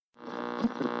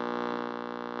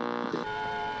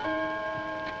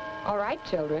All right,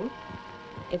 children.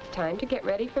 It's time to get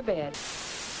ready for bed.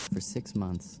 For 6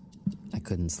 months, I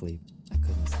couldn't sleep. I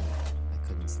couldn't sleep. I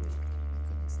couldn't sleep. I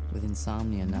couldn't sleep. With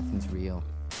insomnia, nothing's real.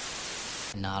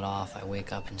 Not off, I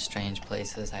wake up in strange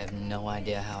places. I have no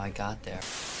idea how I got there.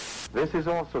 This is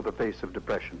also the face of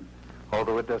depression,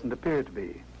 although it doesn't appear to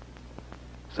be.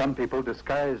 Some people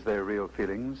disguise their real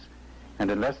feelings,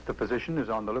 and unless the physician is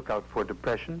on the lookout for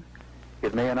depression,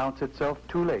 it may announce itself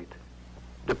too late.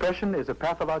 Depression is a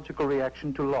pathological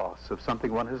reaction to loss of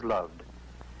something one has loved.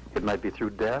 It might be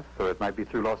through death, or it might be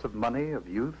through loss of money, of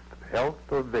youth, of health,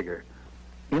 or vigor.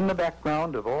 In the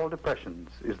background of all depressions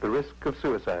is the risk of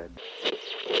suicide.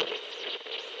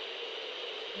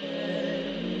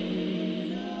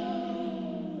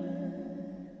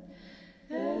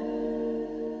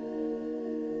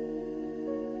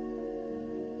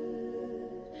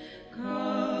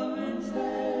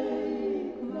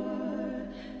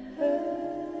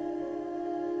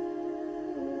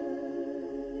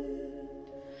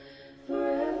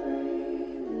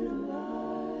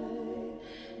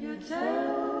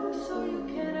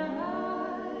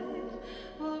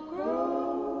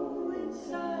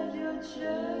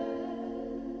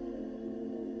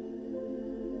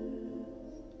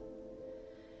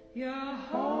 Your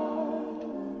heart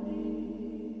will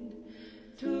need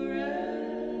to rest.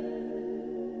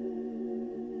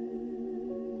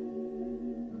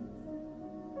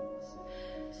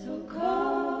 So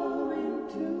come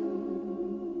into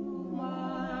my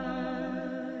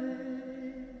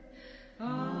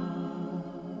arms.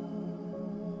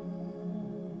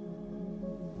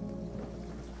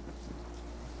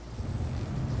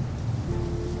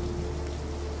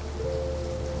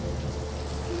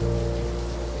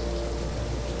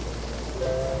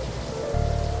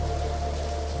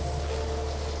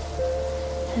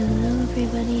 Hello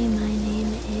everybody, my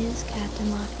name is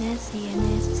Captain Loch Nessie and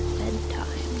it's bedtime.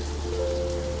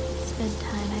 It's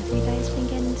bedtime. Have you guys been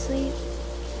getting sleep?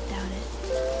 Doubt it.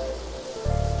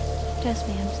 Trust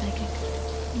me, I'm psychic.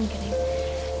 I'm kidding.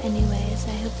 Anyways,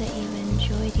 I hope that you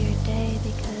enjoyed your day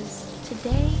because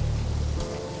today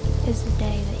is the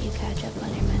day that you catch up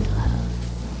on your mental health.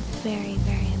 Very,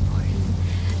 very important.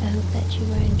 I hope that you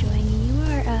are enjoying it. You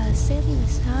are sailing the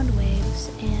sound waves,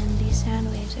 and these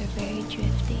sound waves are very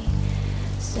drifty.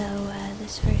 So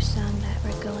this first song that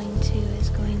we're going to is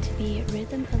going to be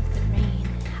Rhythm of the Rain.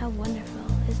 How wonderful.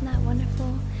 Isn't that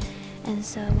wonderful? And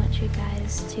so I want you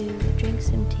guys to drink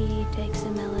some tea, take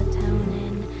some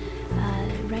melatonin,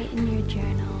 write in your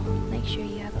journal, make sure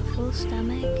you have a full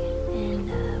stomach, and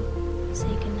say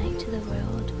goodnight to the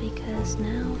world because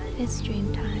now it's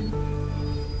dream time.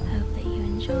 I hope that you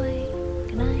enjoy.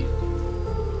 Good night.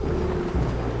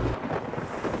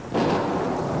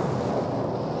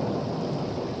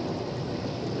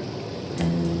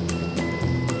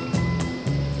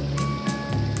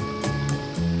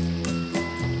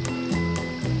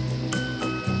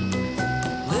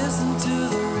 Listen to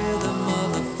the rhythm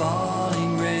of the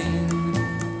falling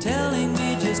rain, telling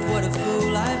me just what a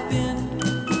fool I've been.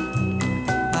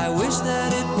 I wish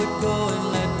that it would go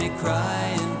and let me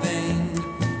cry in vain,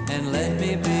 and let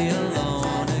me be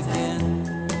alone again.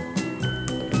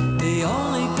 The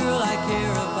only girl I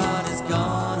care about has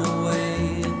gone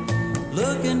away,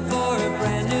 looking for a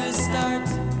brand new start.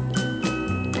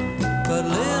 But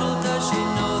little does she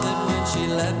know that when she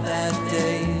left that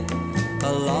day,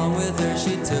 along with her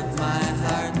she took my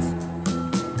heart.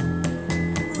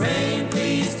 Rain,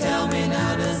 please tell me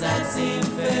now, does that seem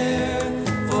fair?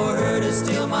 For her to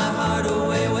steal my heart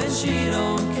away when she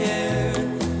don't care.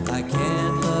 I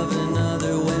can't love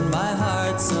another when my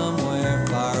heart's somewhere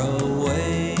far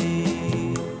away.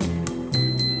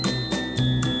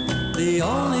 The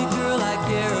only girl I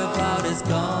care about has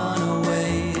gone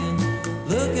away,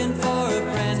 looking for a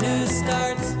brand new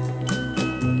start.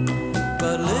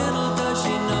 But little does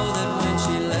she know that when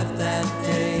she left that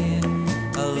day,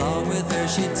 along with her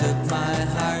she took my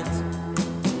heart.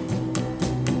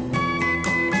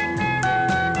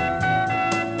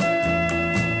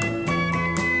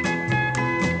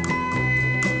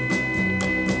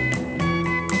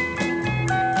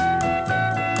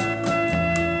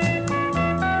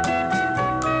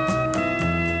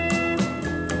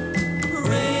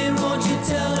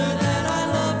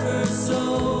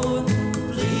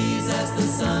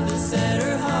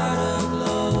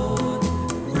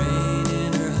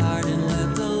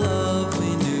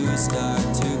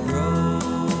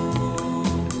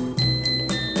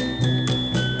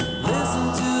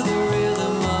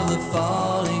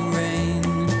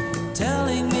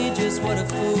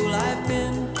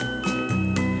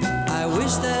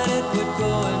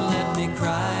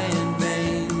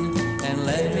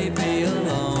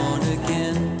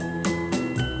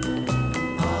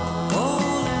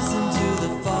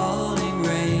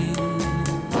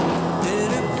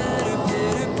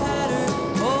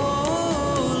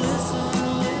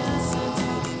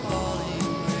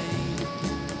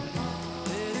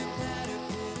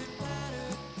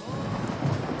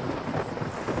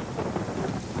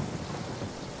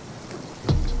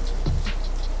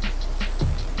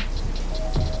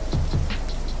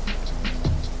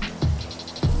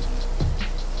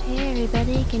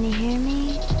 everybody, can you hear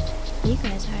me? You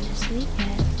guys aren't asleep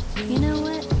yet. You know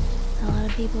what? A lot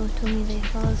of people have told me they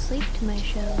fall asleep to my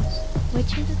shows,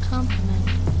 which is a compliment.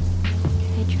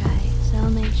 I try, so I'll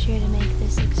make sure to make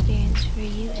this experience for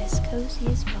you as cozy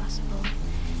as possible.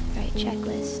 Right,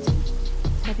 checklist.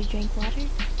 Have you drank water?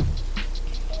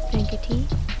 Drink your tea?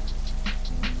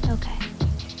 Okay.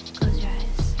 Close your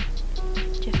eyes.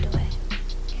 Drift away.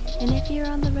 And if you're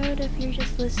on the road, if you're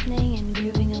just listening and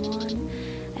grooving along,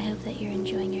 I hope that you're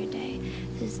enjoying your day.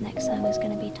 This next song is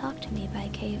going to be Talk to Me by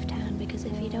Cavetown, because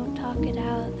if you don't talk it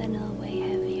out, then it'll weigh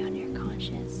heavy on your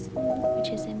conscience, which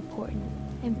is important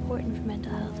for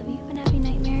mental health. Have you been having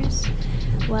nightmares?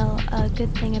 Well, a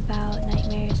good thing about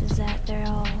nightmares is that they're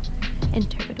all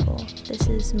interpretable. This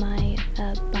is my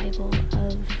Bible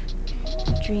of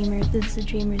dreamers. This is a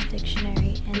dreamer's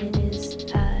dictionary, and it is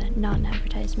not an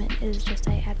advertisement. It is just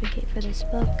I advocate for this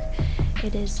book.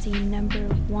 It is the number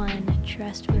one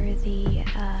trustworthy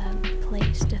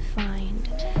place to find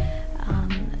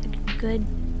good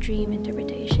dream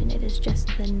interpretation. It is just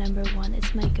the number one.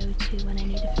 It's my go-to when I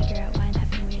need to figure out why I'm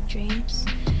having weird dreams.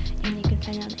 And you can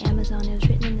find it on Amazon. It was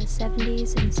written in the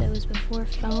 70s, and so it was before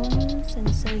phones, and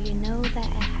so you know that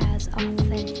it has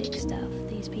authentic stuff.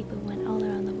 These people went all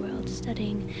around the world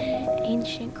studying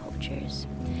ancient cultures.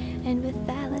 And with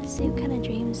that, let's see what kind of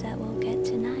dreams that we'll get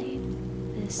tonight.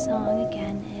 This song,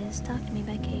 again, is Talk to Me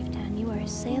by Cavetown. You are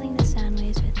sailing the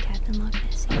soundwaves with Captain Loch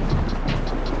Nessie.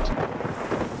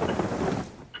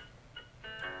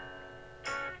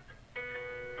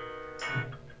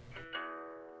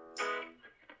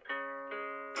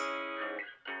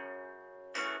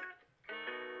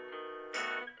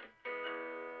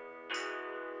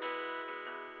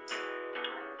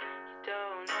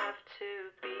 Don't have to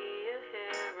be a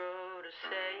hero to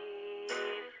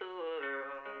save the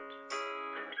world.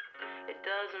 It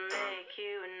doesn't make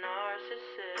you a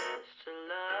narcissist to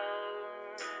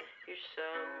love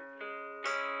yourself.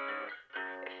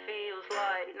 It feels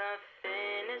like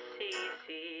nothing is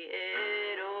easy,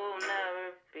 it'll never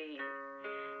be.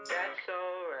 That's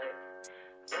alright,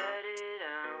 let it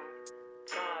out,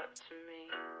 talk to me.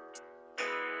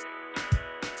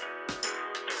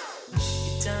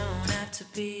 You don't have to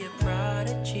be a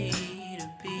prodigy to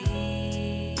be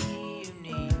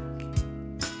unique.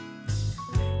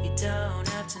 You don't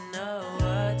have to know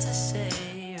what to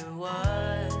say or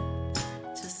what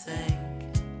to think.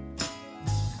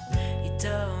 You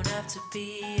don't have to be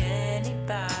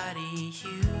anybody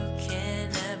you can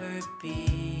never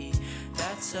be.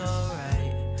 That's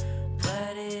alright,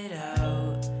 let it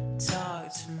out, talk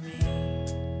to me.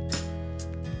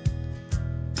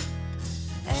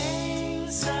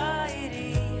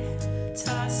 Anxiety,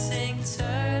 tossing,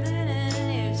 turning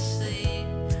in your sleep.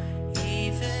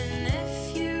 Even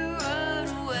if you run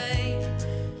away,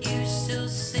 you still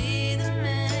see them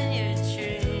in your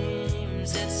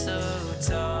dreams. It's so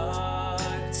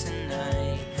dark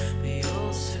tonight, but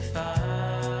you'll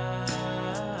survive,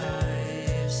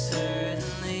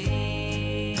 certainly.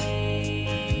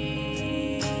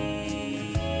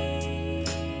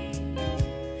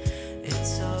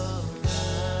 It's alright,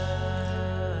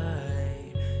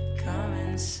 come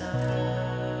inside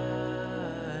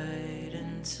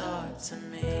and talk to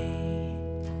me.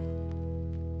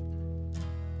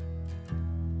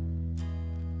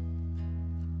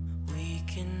 We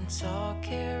can talk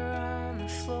here on the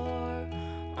floor,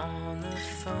 on the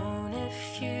phone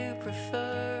if you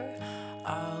prefer.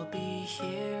 I'll be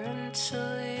here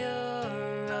until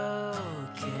you're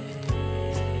okay.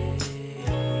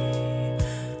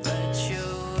 Let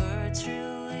your words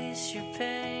release your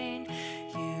pain.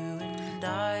 You and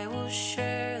I will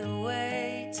share the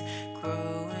weight,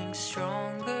 growing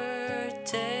stronger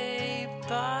day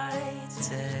by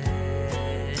day.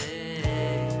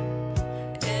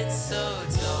 It's so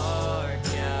dark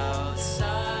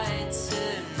outside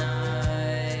tonight.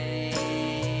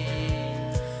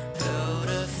 Build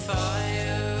a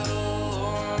fire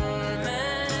warm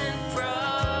and bright,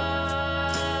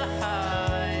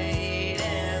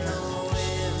 and the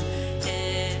wind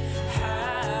it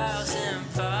howls and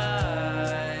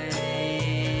bites.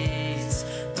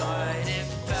 Fight it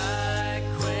back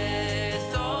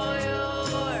with all your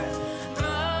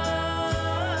might.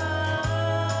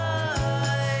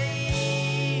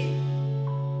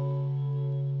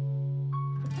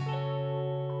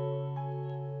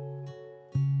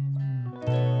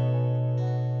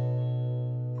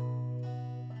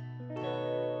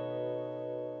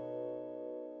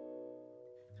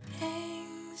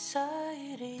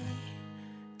 Anxiety,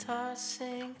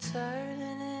 tossing,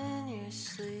 turning in your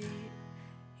sleep.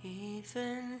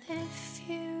 Even if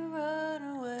you run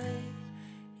away,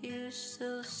 you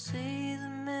still see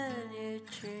them in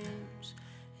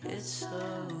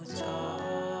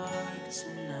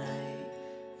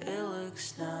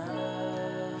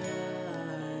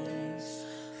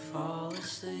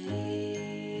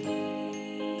sleep.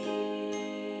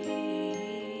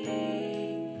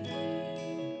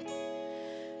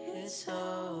 It's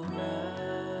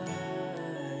alright.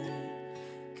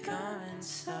 Come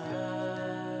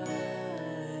inside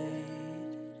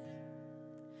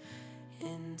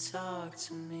and talk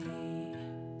to me.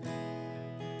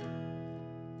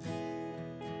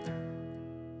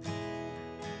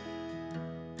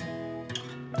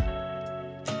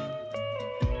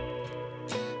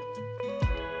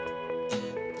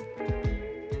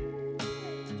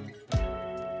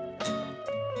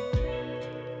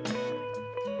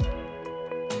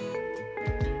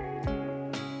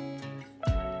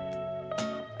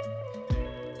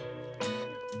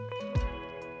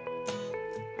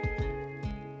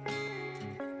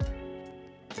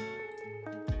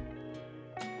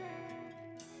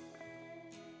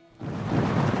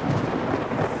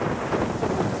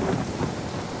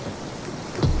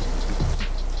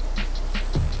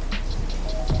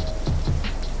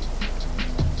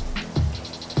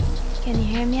 Can you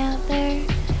hear me out there?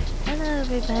 Hello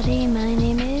everybody, my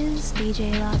name is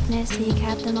DJ Loch Nessie,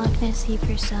 Captain Loch Nessie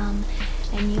for some,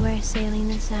 and you are sailing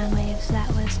the sound waves. That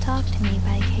was Talk to Me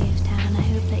by Cave Town. I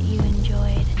hope that you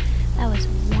enjoyed. That was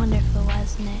wonderful,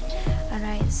 wasn't it?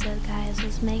 Alright, so guys,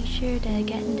 let's make sure to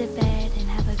get into bed and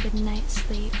have a good night's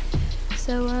sleep.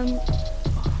 So,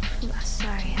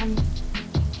 sorry, I'm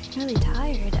really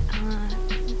tired.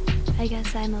 I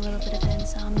guess I'm a little bit of an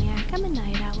insomniac. I'm a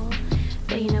night owl.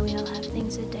 But you know, we all have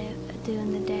things to do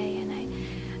in the day, and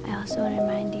I also want to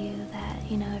remind you that,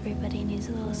 you know, everybody needs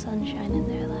a little sunshine in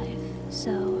their life.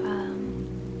 So,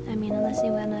 I mean, unless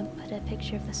you want to put a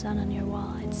picture of the sun on your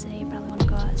wall, I'd say you probably want to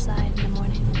go outside in the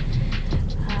morning.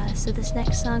 So this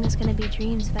next song is going to be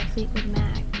Dreams by Fleetwood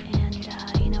Mac, and,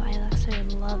 you know, I actually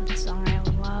love the song. I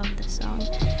love the song.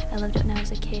 I loved it when I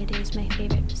was a kid. It was my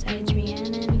favorite besides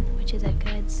Rhiannon, which is a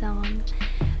good song.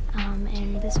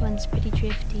 And this one's pretty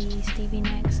drifty. Stevie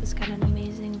Nicks has got an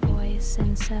amazing voice,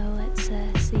 and so let's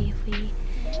see if we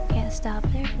can't stop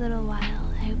there for a little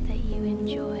while. I hope that you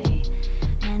enjoy,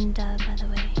 and by the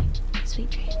way, sweet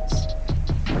dreams.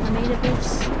 I made of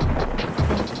this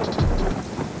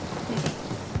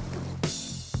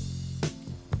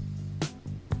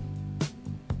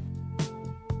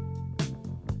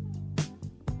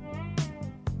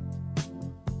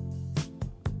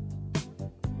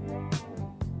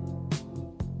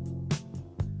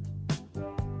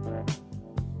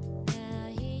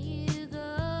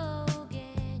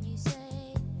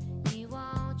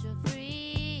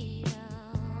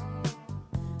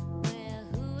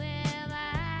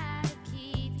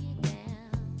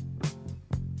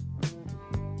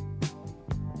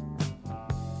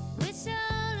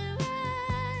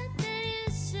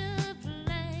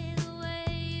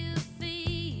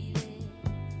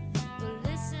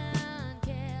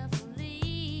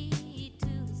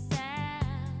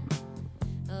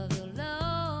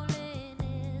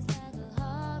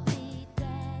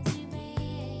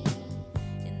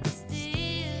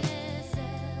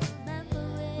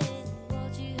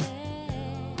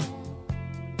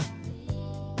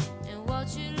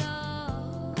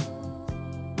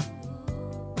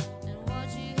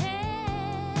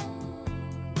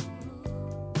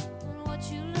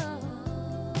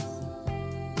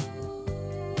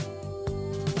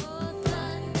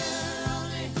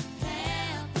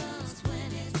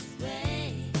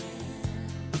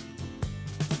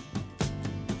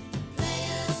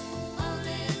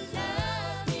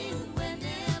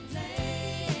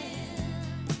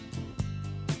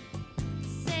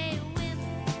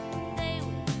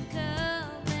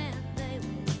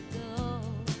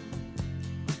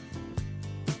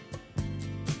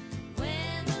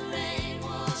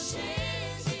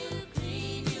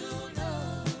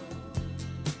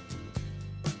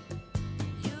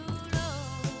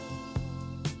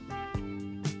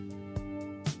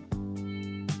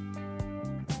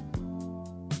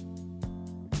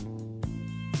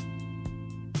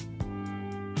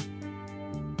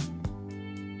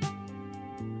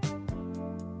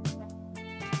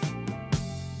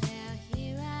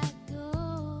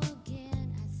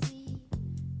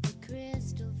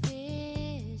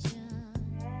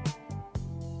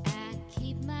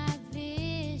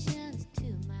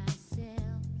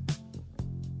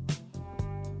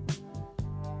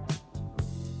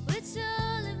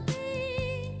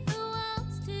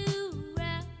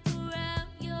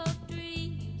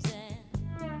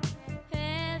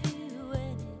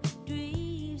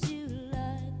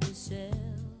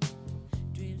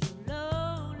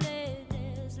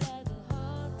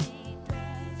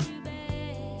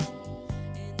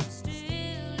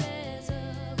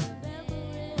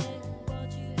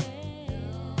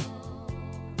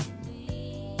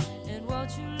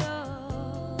what you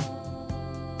love,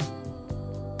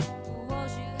 what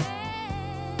you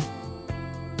have,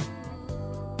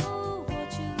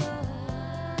 what you love.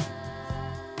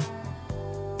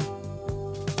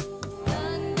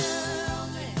 Thunder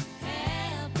only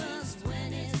happens when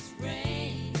it's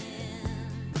raining.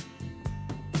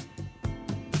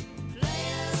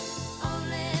 Players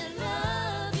only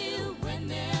love you when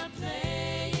they're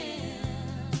playing.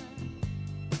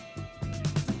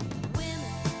 Women,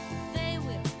 they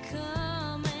will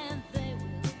come and they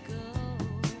will go.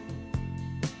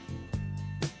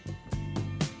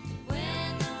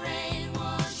 When the rain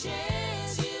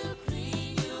washes you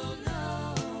clean, you'll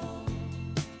know.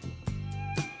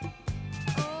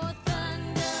 Oh,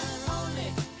 thunder only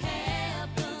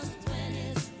happens when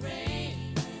it's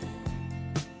raining.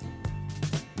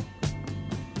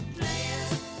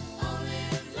 Players only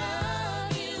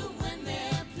love you when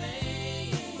they're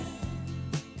playing.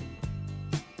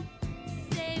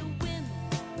 Say women,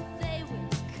 they will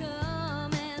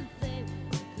come and they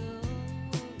will go.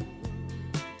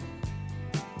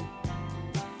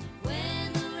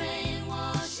 When the rain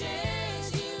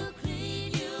washes you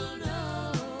clean, you'll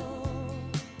know.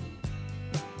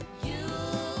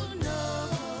 You'll know.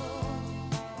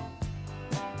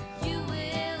 You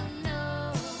will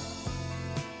know.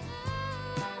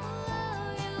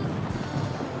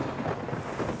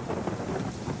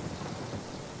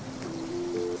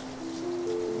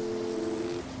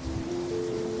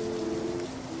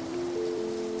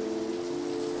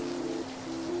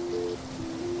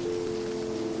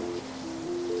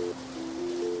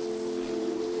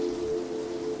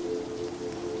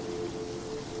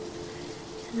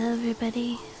 Hello,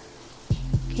 everybody.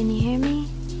 Can you hear me?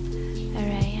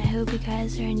 Alright, I hope you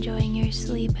guys are enjoying your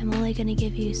sleep. I'm only gonna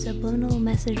give you subliminal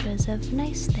messages of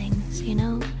nice things, you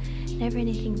know? Never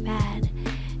anything bad.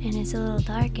 And it's a little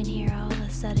dark in here all of a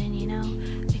sudden, you know?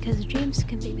 Because dreams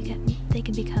can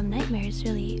become nightmares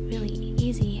really, really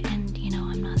easy. And, you know,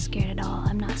 I'm not scared at all.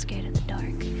 I'm not scared of the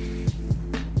dark.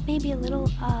 Maybe a little,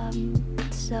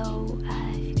 so,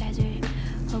 if you guys are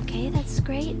okay, that's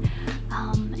great.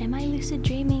 Am I lucid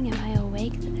dreaming? Am I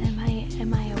awake?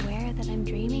 Am I aware that I'm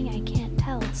dreaming? I can't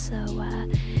tell. So,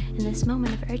 in this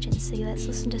moment of urgency, let's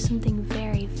listen to something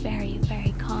very, very,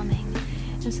 very calming.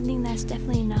 And something that's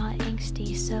definitely not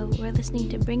angsty. So we're listening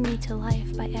to Bring Me to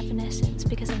Life by Evanescence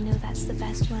because I know that's the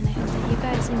best one. I hope that you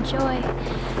guys enjoy.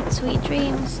 Sweet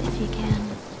dreams if you can.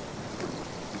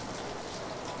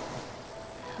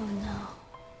 Oh no.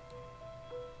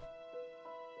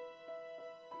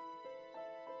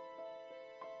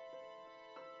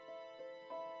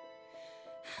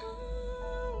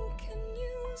 How can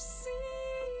you see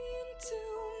into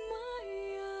my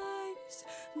eyes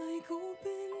like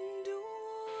open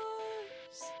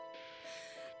doors,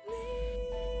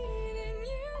 leading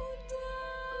you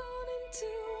down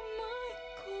into my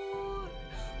core,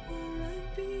 where I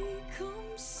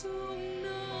become so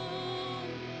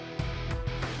numb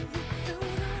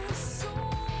without a soul?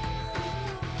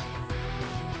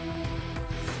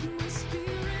 My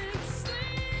spirit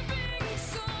sleeping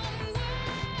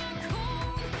somewhere cold.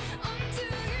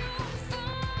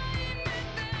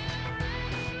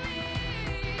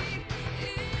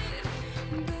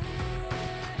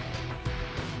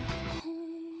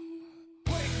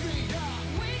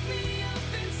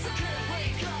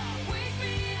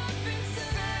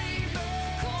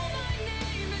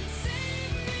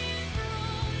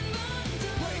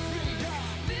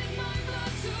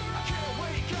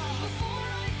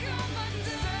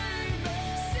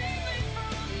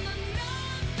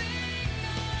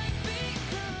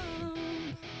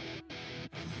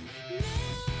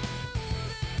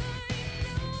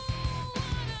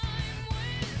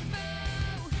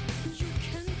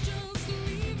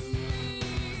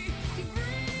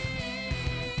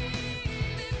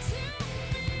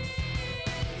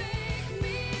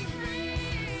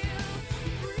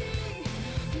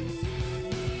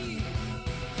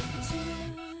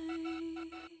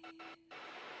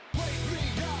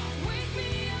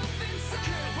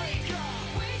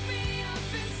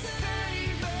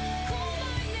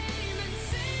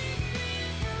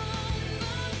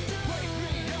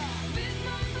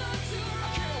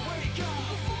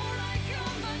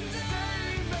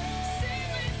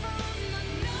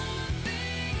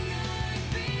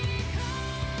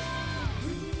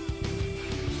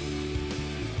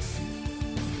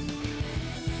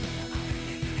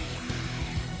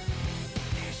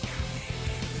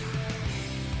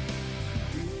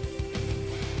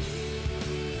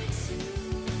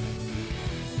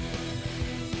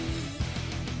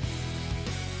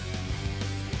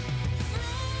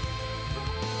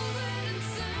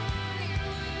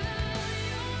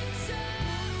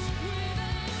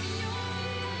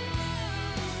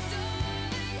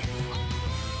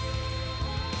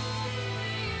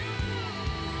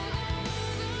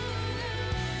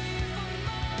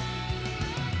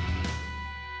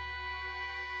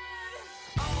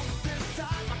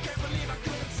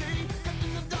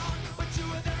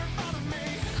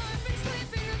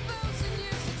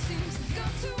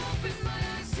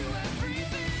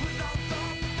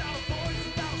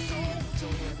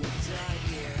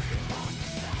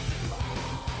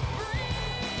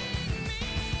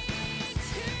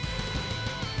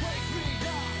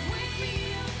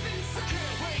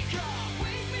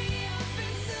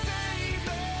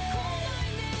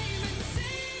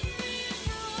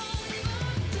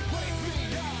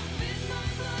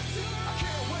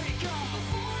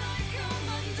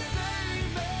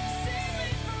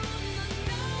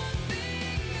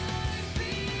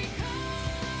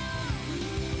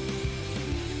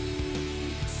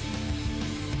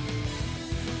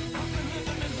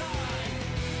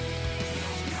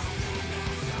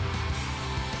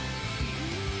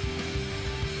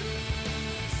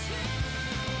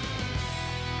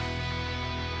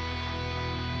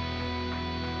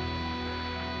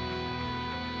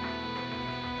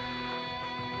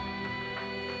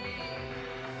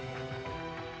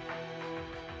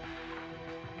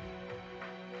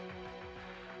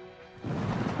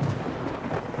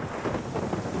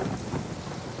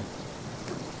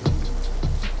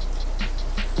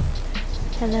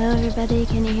 Hello everybody,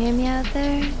 can you hear me out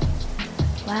there?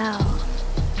 Wow,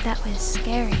 that was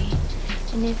scary.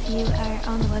 And if you are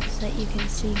on the website, you can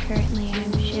see currently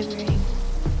I'm shivering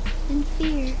in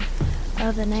fear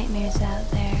of the nightmares out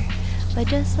there. But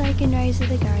just like in Rise of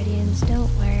the Guardians,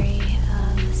 don't worry,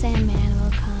 the Sandman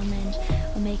will come and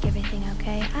will make everything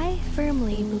okay. I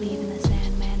firmly believe in the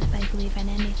Sandman if I believe in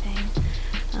anything.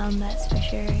 That's for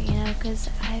sure, you know, because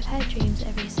I've had dreams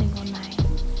every single night.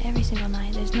 Every single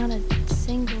night. There's not a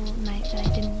single night that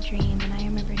I didn't dream, and I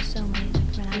remember so many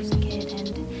when I was a kid,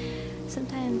 and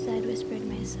sometimes I'd whisper to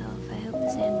myself, I hope the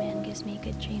Sandman gives me a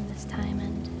good dream this time,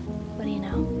 and what do you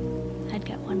know? I'd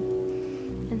get one.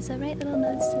 And so write little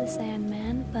notes to the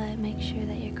Sandman, but make sure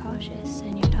that you're cautious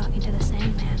and you're talking to the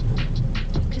Sandman.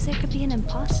 Because there could be an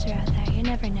imposter out there, you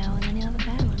never know, and then you'll have a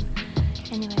bad one.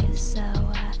 Anyways, so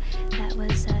that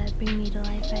was Bring Me to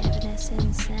Life by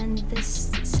Evanescence, and this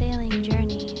sailing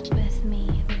journey with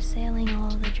me. We're sailing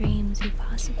all the dreams you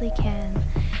possibly can.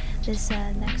 This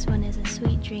next one is a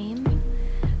Sweet Dream.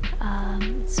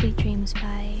 Sweet Dreams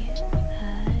by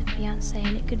Beyonce,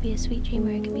 and it could be a sweet dream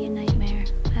or it could be a nightmare.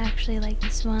 I actually like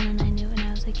this one, and I knew it when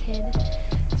I was a kid.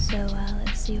 So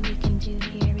let's see what we can do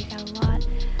here. We got a lot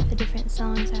of different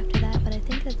songs after that, but I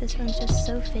think that this one's just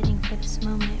so fitting for this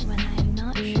moment when I'm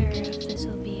not sure if this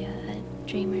will be a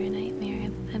dream or a nightmare.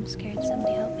 I'm scared.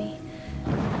 Somebody help me.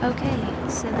 Okay,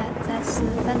 so that's the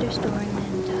thunderstorm,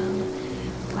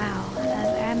 and wow,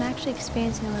 I'm actually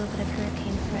experiencing a little bit of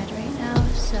Hurricane Fred right now,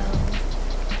 so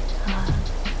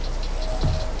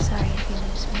sorry if you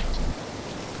lose me.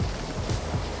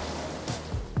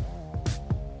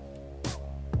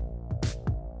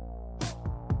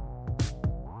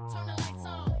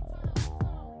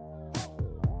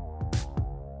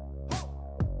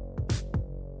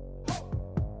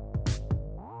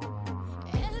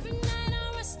 Every night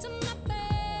I rest in my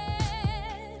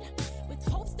bed with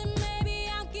hopes that maybe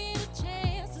I'll get a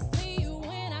chance to see you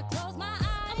when I close my eyes.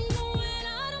 I'm going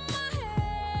out of my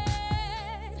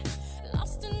head,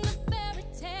 lost in a fairy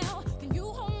tale.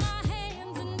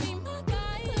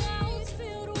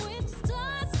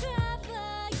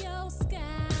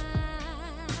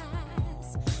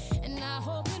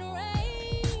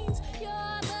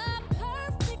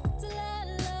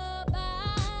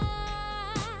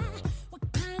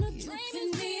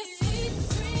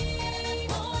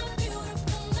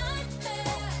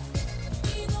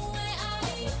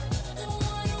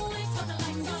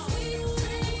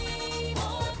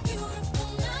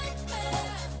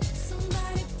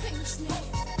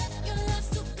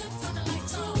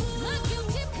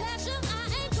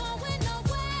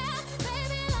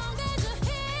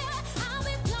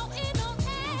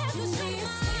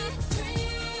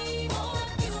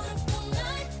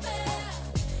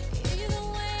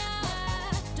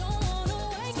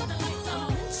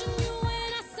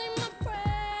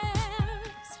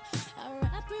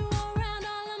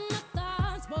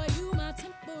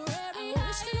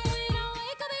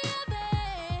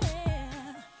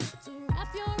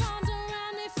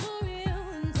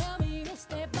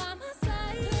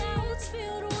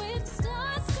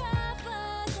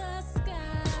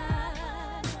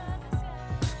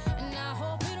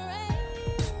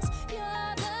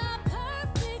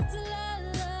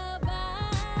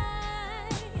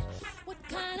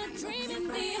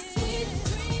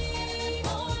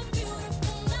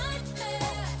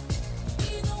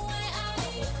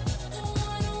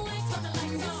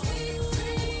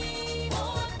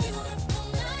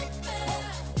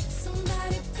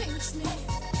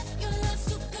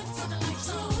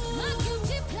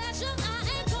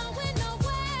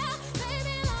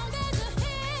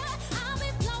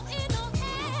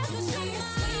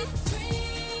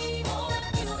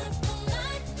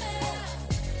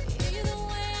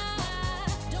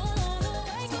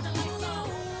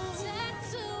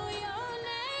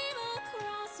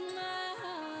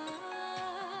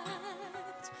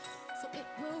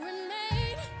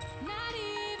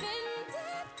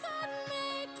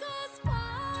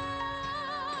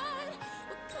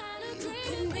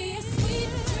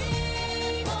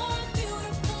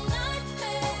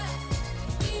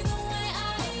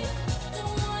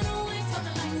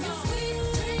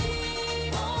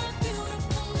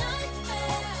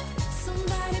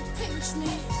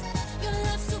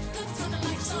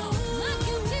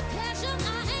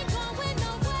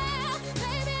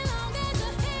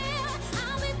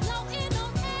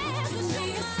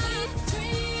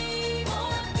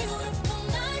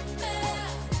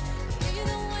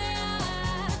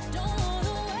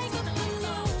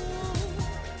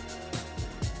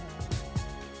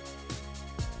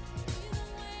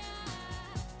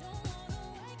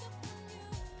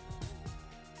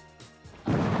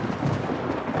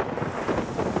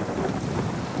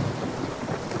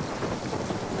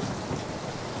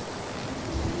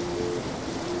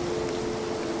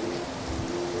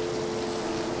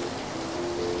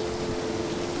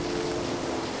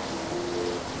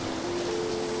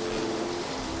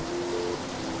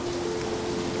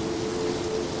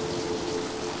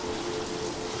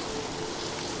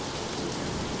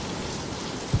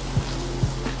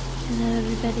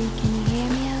 everybody, can you hear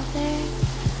me out there?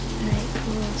 Alright,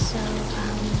 cool. So,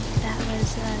 that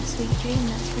was a sweet dream,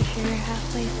 that's for sure.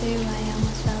 Halfway through, I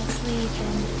almost fell asleep,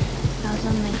 and I was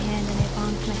on my hand, and I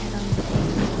bonked my head on the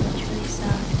table, which really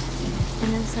sucked.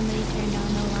 And then somebody turned on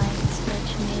the lights,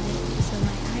 which made it so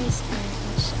my eyes hurt,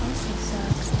 which also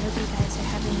sucks. I hope you guys are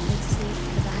having good sleep,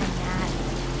 because I'm not.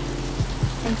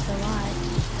 Thanks a lot,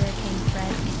 Hurricane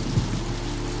Fred.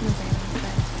 No, barely,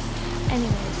 but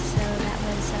anyways, so that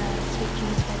was Sweet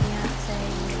Dreams by Beyonce.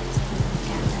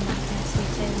 I'm not gonna sleep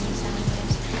to any sound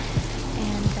waves.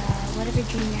 And whatever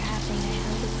dream you're having, I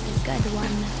hope it's a good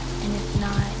one. And if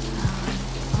not,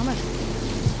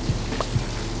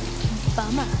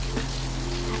 bummer.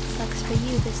 That sucks for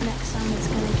you. This next song is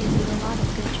gonna give you a lot of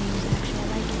good dreams. Actually,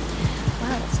 I like it.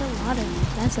 Wow,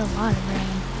 that's a lot of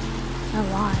rain. A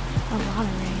lot of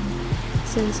rain.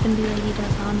 So it's gonna be Lady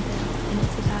D'Arbanville, and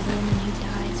it's about a woman who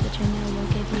dies, which I know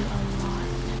will give you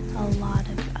a lot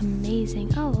of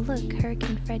amazing. Oh, look,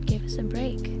 Hurricane Fred gave us a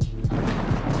break.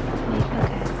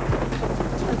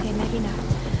 Okay, maybe not.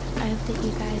 I hope that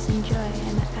you guys enjoy,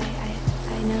 and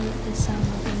I know that this song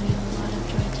will bring you a lot of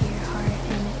joy to your heart,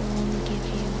 and it will only give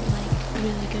you like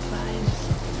really good vibes.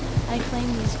 I claim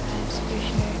these vibes for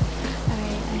sure.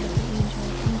 Alright, I hope that you enjoy.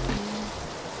 Thank you.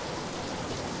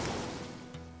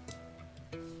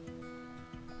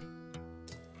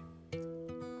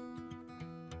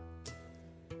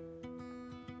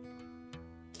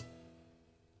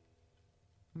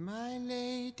 My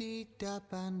Lady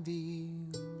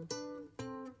D'Arbanville,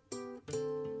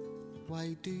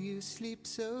 why do you sleep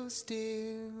so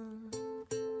still?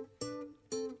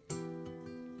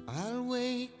 I'll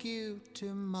wake you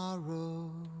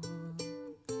tomorrow,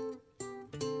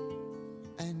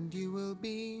 and you will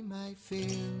be my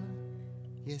fill.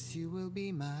 Yes, you will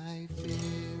be my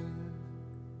fill.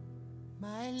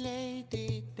 My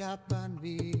Lady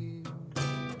D'Arbanville,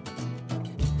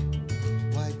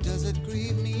 why does it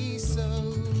grieve me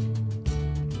so?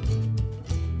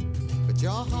 But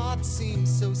your heart seems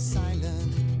so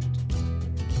silent.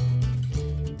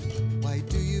 Why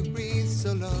do you breathe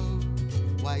so low?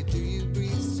 Why do you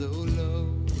breathe so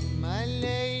low? My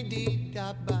Lady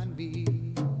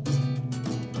D'Arbanville,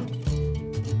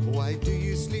 why do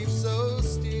you sleep so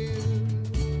still?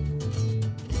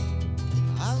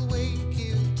 I'll wake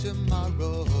you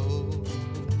tomorrow,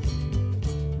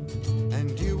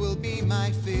 and you will be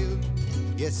my fill.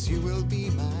 Yes, you will be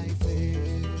my fill.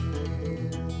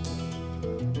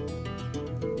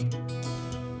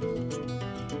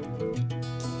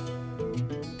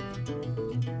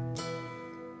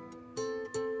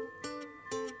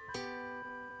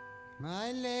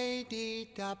 My Lady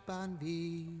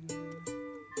D'Arbanville,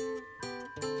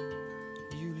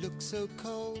 you look so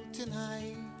cold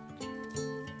tonight.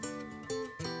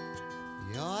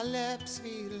 Your lips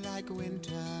feel like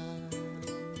winter.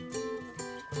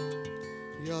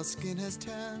 Your skin has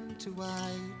turned to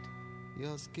white.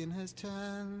 Your skin has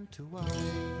turned to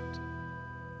white.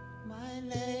 My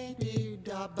Lady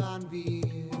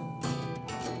D'Arbanville,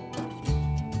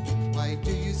 why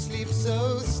do you sleep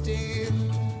so still?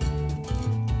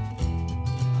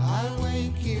 I'll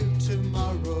wake you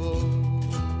tomorrow,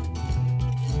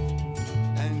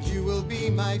 and you will be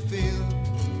my fill.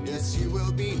 Yes, you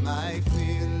will be my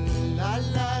fill. La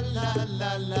la la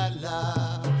la la la.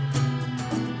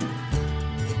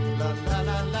 La la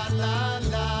la la la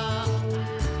la.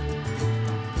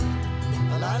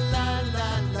 La la la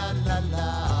la la la.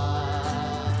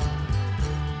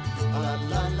 La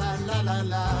la la la la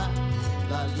la.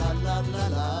 La la la la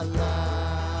la la.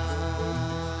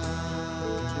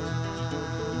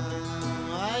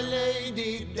 My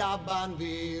Lady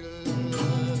D'Arbanville,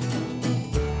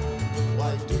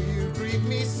 why do you grieve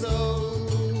me so?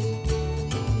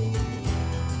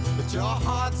 But your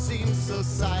heart seems so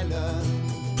silent.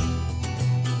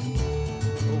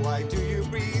 Why do you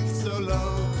breathe so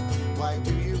low? Why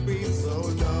do you breathe so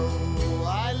low?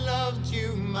 I loved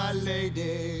you, my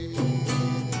lady,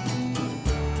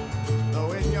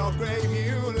 though in your grave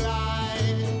you lie,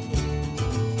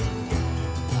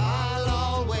 I'll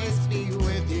always be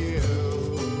with you.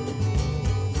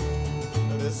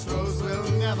 This rose will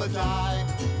never die.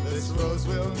 This rose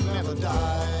will never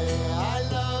die. I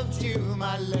loved you,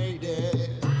 my lady,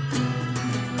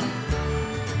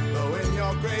 though in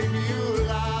your grave you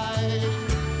lie,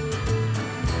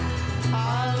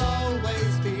 I'll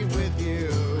always be with you.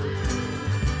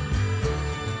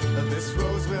 This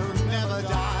rose will never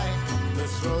die.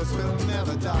 This rose will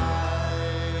never die.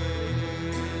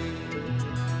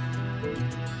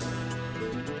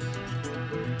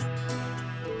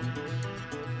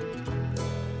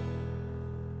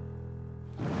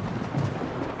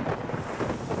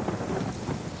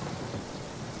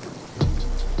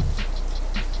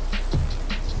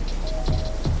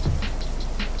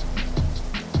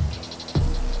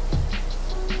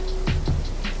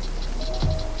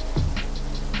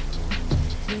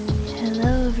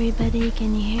 Hey,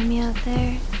 can you hear me out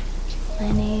there?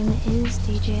 My name is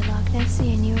DJ Loch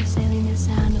Nessie, and you are sailing the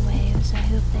sound waves. I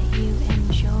hope that you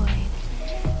enjoyed.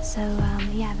 So,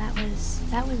 yeah, that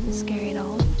wasn't scary at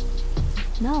all.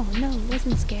 No, it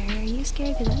wasn't scary. Are you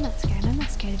scared? Because I'm not scared. I'm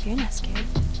not scared if you're not scared.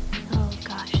 Oh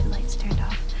gosh, the lights turned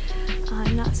off.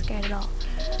 I'm not scared at all.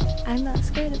 I'm not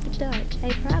scared of the dark.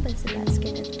 I promise I'm not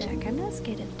scared of the dark. I'm not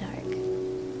scared of the dark.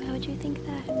 Why would you think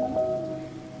that?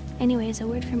 Anyways, a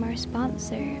word from our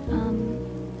sponsor.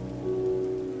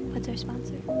 What's our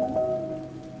sponsor?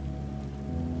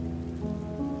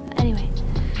 Anyway,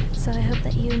 so I hope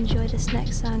that you enjoy this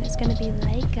next song. It's gonna be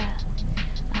Leica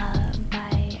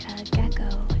by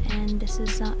Gecko, and this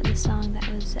is the song that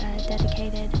was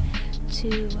dedicated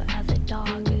to the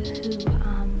dog who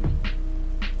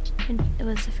it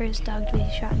was the first dog to be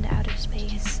shot into outer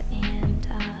space, and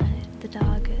the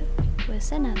dog was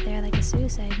sent out there like a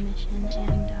suicide mission,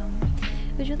 and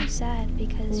it was really sad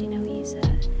because, you know, he's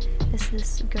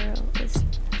this girl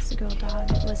dog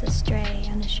was a stray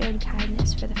and showed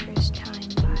kindness for the first time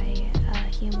by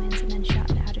humans, and then shot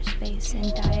into outer space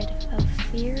and died of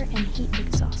fear and heat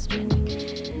exhaustion,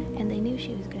 and they knew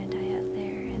she was going to die out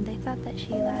there, and they thought that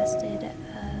she lasted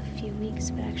a few weeks,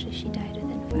 but actually she died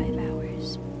within 5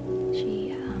 hours.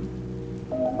 She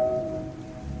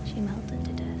melted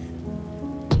to death,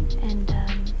 and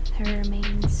her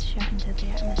remains shot into the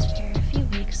atmosphere a few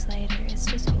weeks later. It's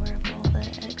just horrible, the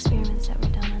experiments that were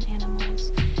done on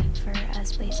animals for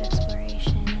space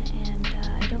exploration, and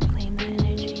I don't claim that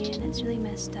energy, and it's really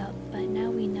messed up, but now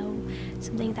we know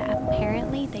something that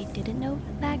apparently they didn't know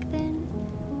back then,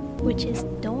 which is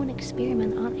don't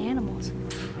experiment on animals.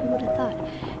 Who would have thought?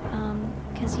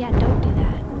 Because yeah, don't do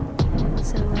that.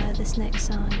 So this next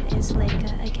song is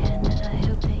Leica again. I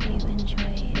hope that you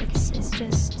enjoy.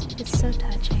 It's so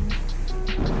touching.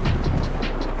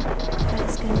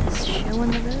 Let's get this show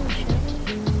on the road, shall we?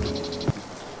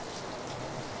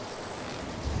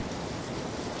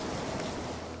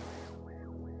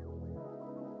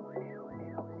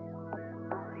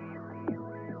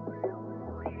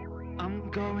 I'm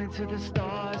going to the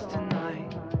stars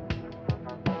tonight.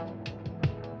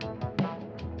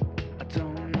 I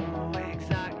don't know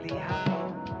exactly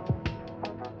how,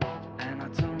 and I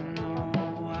don't know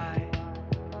why.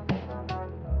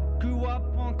 Grew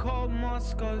up on cold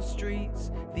Moscow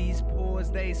streets. These poors,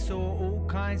 they saw all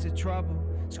kinds of trouble.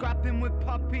 Scrapping with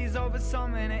puppies over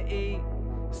something to eat.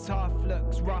 It's tough,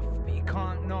 looks rough, but you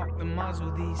can't knock the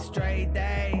muzzle. These stray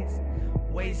days,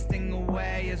 wasting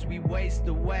away as we waste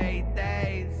away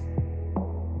days.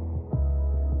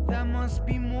 There must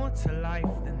be more to life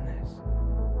than this.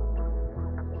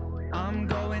 I'm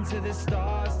going to the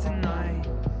stars tonight.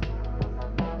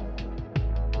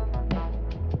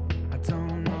 I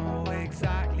don't know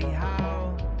exactly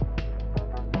how,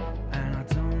 and I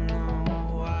don't know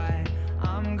why.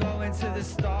 I'm going to the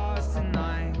stars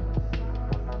tonight.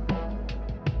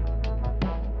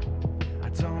 I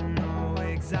don't know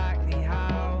exactly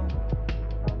how,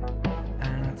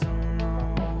 and I don't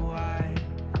know why.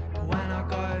 When I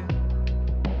go,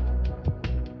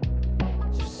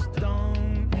 just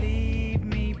don't leave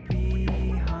me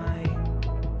behind.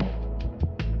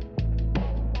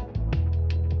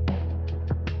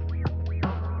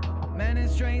 Men in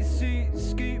strange suits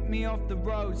scooped me off the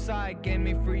roadside, gave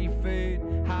me free food.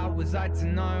 How was I to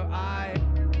know I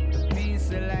was being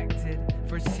selected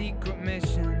for a secret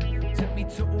mission? Took me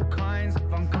to all kinds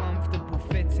of uncomfortable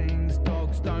fittings.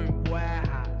 Dogs don't wear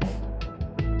hats,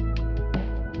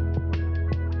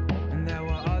 and there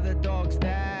were other dogs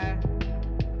there,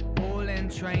 all in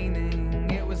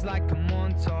training. It was like a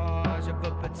montage of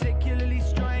a particularly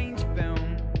strange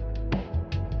film.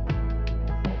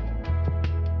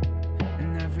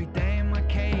 And every day in my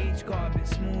cage got a bit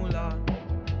smaller,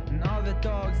 and other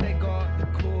dogs, they got the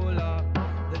cooler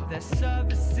that their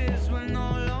services were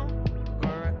no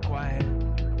longer required,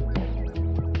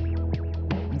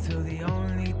 until the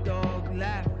only dog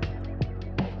left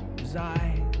was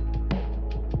I.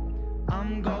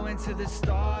 I'm going to the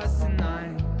stars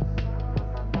tonight.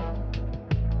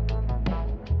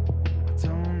 I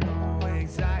don't know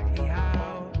exactly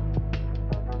how,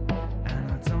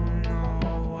 and I don't know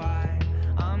why.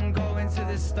 I'm going to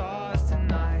the stars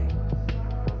tonight.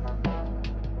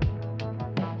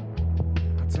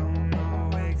 I don't know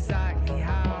exactly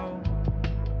how,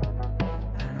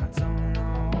 and I don't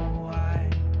know why.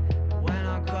 When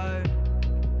I go,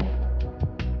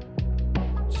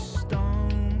 just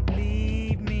don't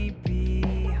leave me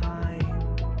behind.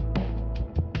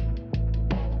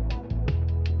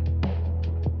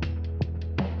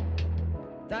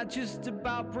 That just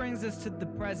about brings us to the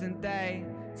present day.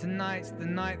 Tonight's the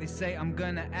night they say I'm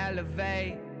gonna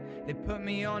elevate. They put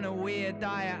me on a weird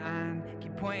diet and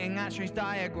keep pointing at strange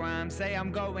diagrams. Say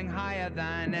I'm going higher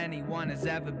than anyone has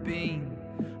ever been.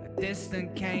 A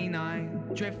distant canine,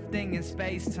 drifting in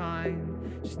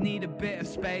space-time. Just need a bit of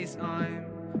space-time.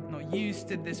 Not used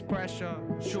to this pressure.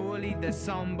 Surely there's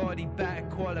somebody better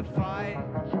qualified.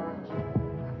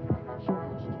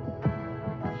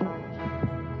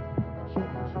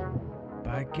 But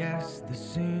I guess the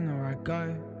sooner I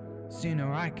go,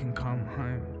 sooner I can come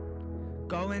home.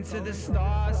 Go into the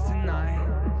stars tonight.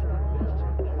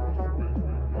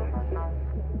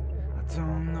 I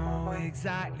don't know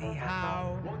exactly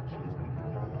how,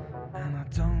 and I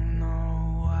don't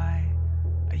know why.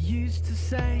 I used to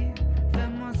say there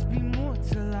must be more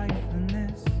to life than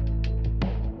this,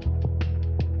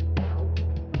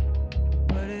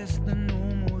 but it's the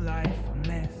normal life I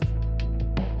miss.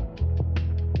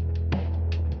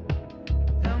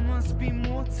 There must be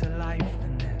more to life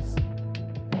than this,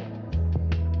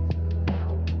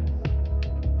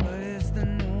 but it's the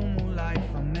normal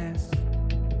life I miss.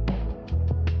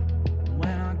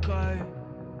 When I go,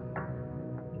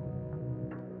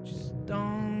 just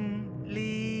don't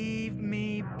leave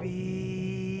me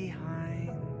behind.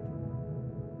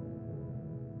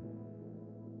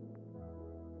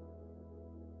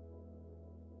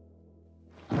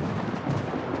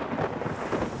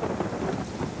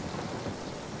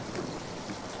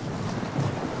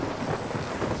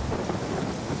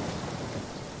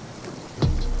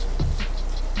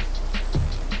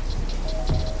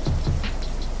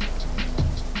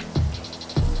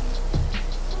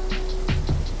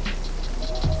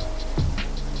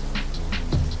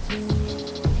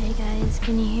 Hey guys,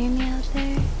 can you hear me out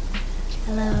there?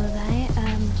 Hello,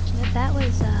 that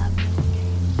was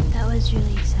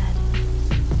really sad.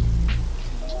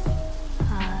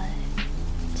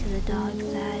 To the dog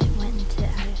that went into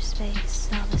outer space,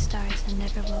 saw the stars and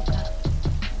never woke up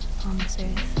on this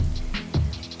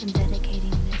earth. I'm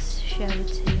dedicating this show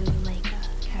to Leica,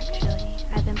 actually.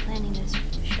 I've been planning this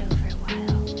show for a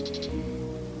while.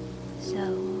 So,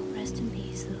 rest in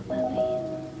peace, little puppy.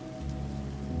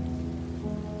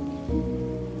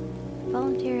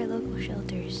 Volunteer at local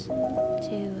shelters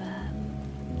to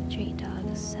treat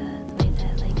dogs the way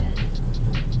that Leica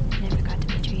never got to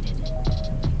be treated.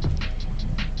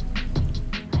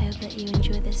 I hope that you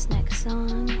enjoy this next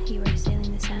song. You are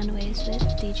sailing the sound waves with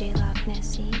DJ Loch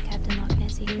Nessie, Captain Loch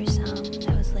Nessie for some.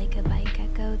 That was Leica by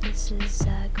Gecko. This is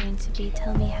going to be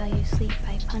Tell Me How You Sleep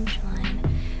by Punchline,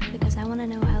 because I want to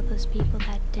know how those people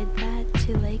that did that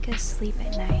to Leica sleep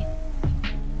at night.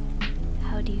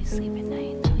 How do you sleep at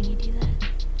night when you do that?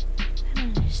 I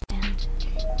don't understand.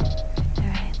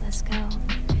 Alright, let's go. I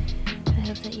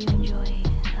hope that you enjoy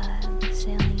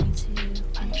sailing into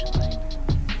Punchline.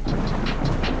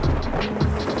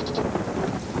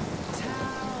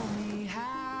 Tell me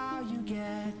how you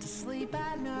get to sleep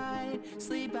at night,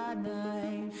 sleep at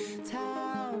night.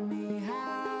 Tell me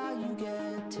how you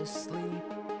get to sleep.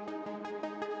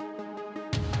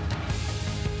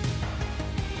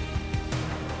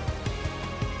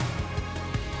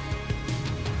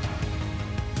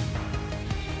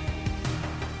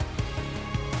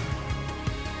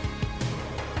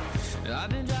 I've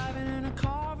been driving in a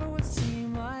car for what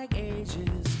seemed like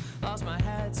ages. Lost my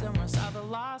head somewhere south of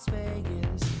Las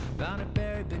Vegas. Found it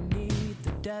buried beneath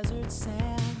the desert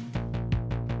sand.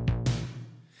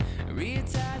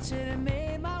 Reattached it and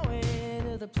made my way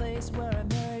to the place where I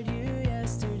married you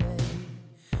yesterday,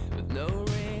 with no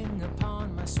ring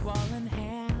upon my swollen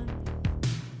hand.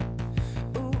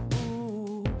 Ooh,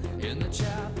 ooh. In the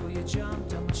chapel you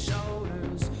jumped on my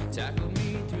shoulders, tackled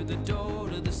me through the door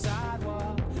to the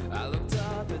sidewalk. I looked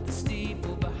up at the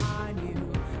steeple behind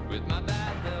you, with my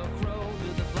bad Velcro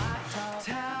to the blacktop.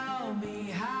 Tell me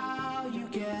how you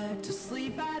get to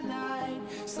sleep at night,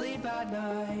 sleep at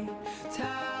night.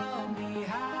 Tell me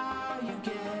how you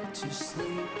get to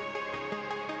sleep.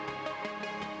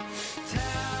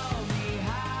 Tell me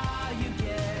how you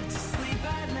get to sleep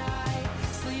at night,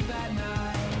 sleep at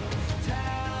night.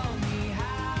 Tell me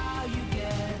how you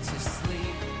get to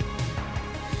sleep.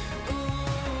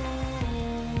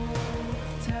 Ooh,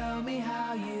 tell me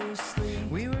how you sleep.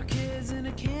 We were kids in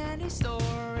a candy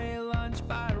store, ate lunch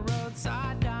by a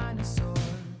roadside dinosaur,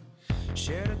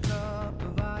 shared a cup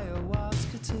of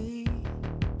ayahuasca tea.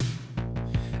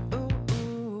 Ooh,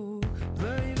 ooh,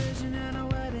 blurry vision and a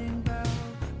wedding bell,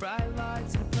 bright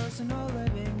lights and a personal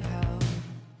living hell.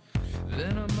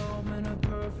 Then a moment of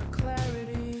perfect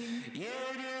clarity.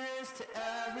 Yeah, do this to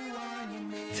everyone you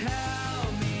meet.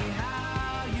 Tell me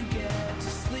how you get to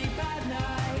sleep at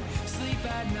night, sleep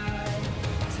at night.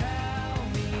 Tell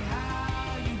me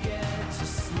how you get to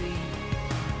sleep.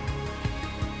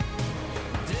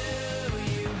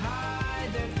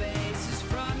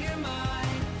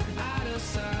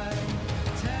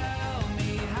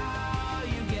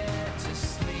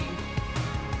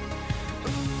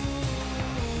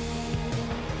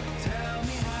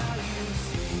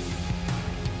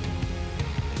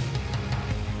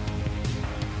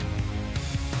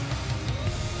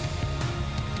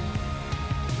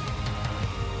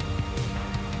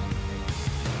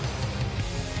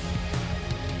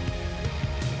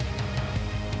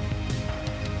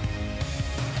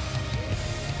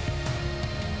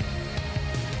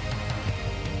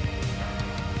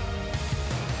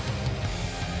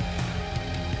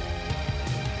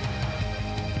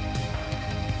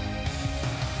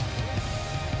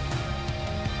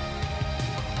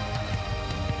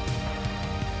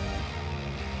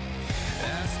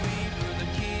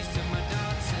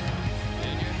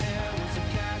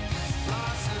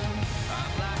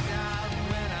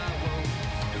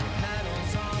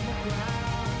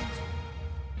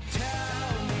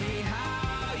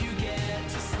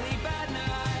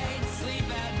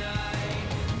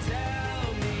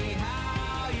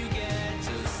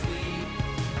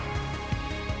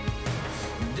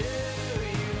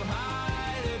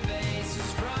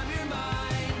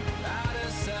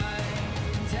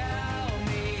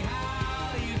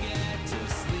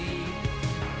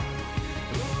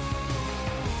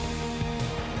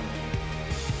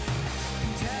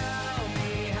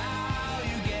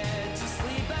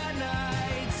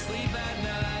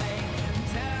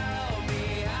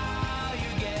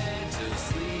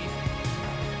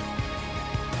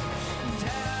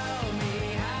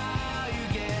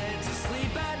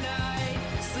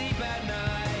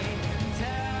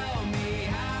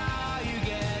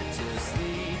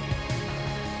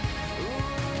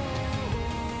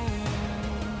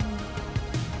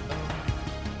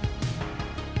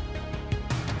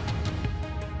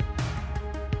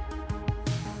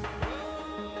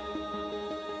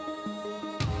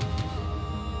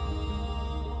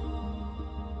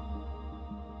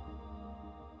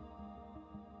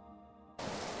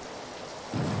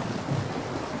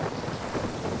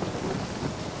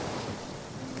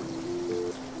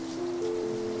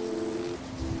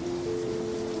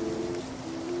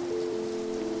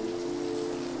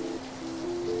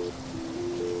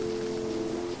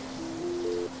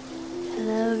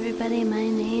 everybody. My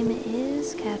name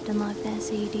is Captain Loch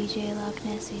Nessie, DJ Loch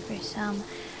Nessie for some.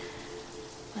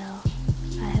 Well,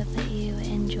 I hope that you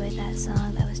enjoyed that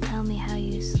song. That was Tell Me How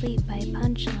You Sleep by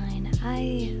Punchline.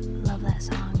 I love that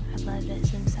song. I've loved it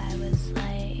since I was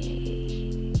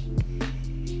like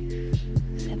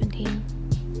 17.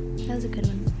 That was a good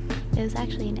one. It was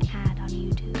actually an ad on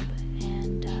YouTube,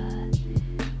 and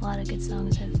a lot of good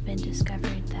songs have been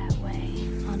discovered that way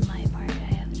on my part.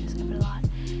 I have discovered a lot.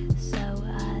 So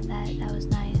that was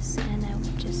nice. And I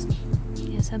would just,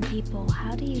 some people,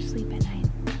 how do you sleep at night?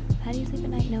 How do you sleep at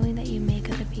night knowing that you make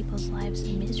other people's lives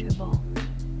miserable?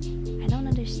 I don't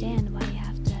understand why you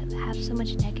have to have so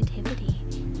much negativity.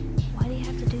 Why do you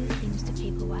have to do things to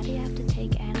people? Why do you have to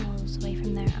take animals away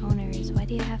from their owners? Why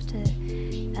do you have to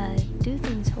do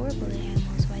things horrible to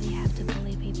animals? Why do you have to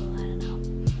bully people? I don't know.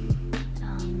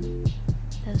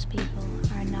 Those people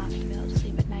are not going to be able to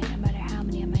sleep at night no matter how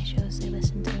many of my shows they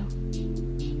listen to.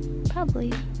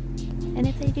 Probably. And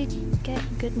if they do get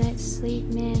a good night's sleep,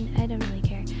 man, I don't really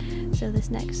care. So this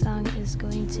next song is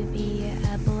going to be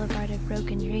Boulevard of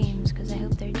Broken Dreams, because I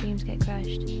hope their dreams get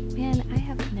crushed. Man, I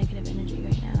have negative energy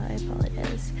right now. I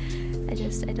apologize.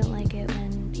 I don't like it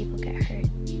when people get hurt.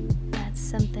 That's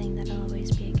something that I'll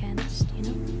always be against, you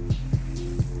know?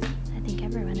 I think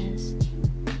everyone is.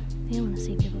 They don't want to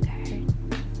see people get hurt.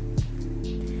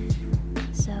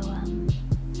 So,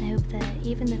 I hope that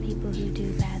even the people who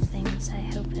do bad things, I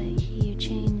hope that you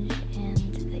change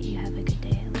and that you have a good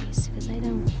day at least, because I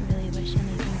don't really wish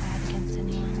anything bad against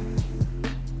anyone.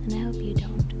 And I hope you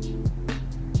don't.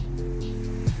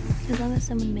 As long as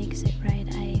someone makes it right,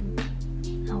 I'm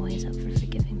always up for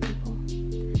forgiving people.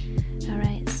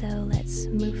 Alright, so let's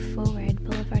move forward.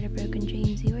 Boulevard of Broken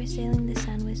Dreams, you are sailing the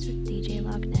sun with DJ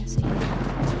Loch Nessie. Hope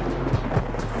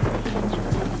that you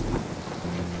enjoy.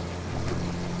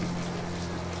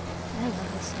 I love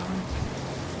this song.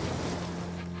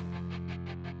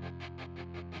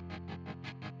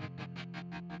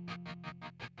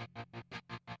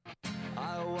 I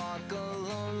walk a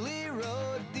lonely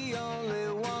road, the only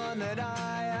one that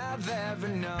I have ever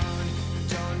known.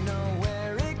 Don't know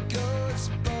where it goes,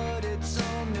 but it's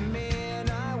home to me and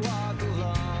I walk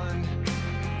alone.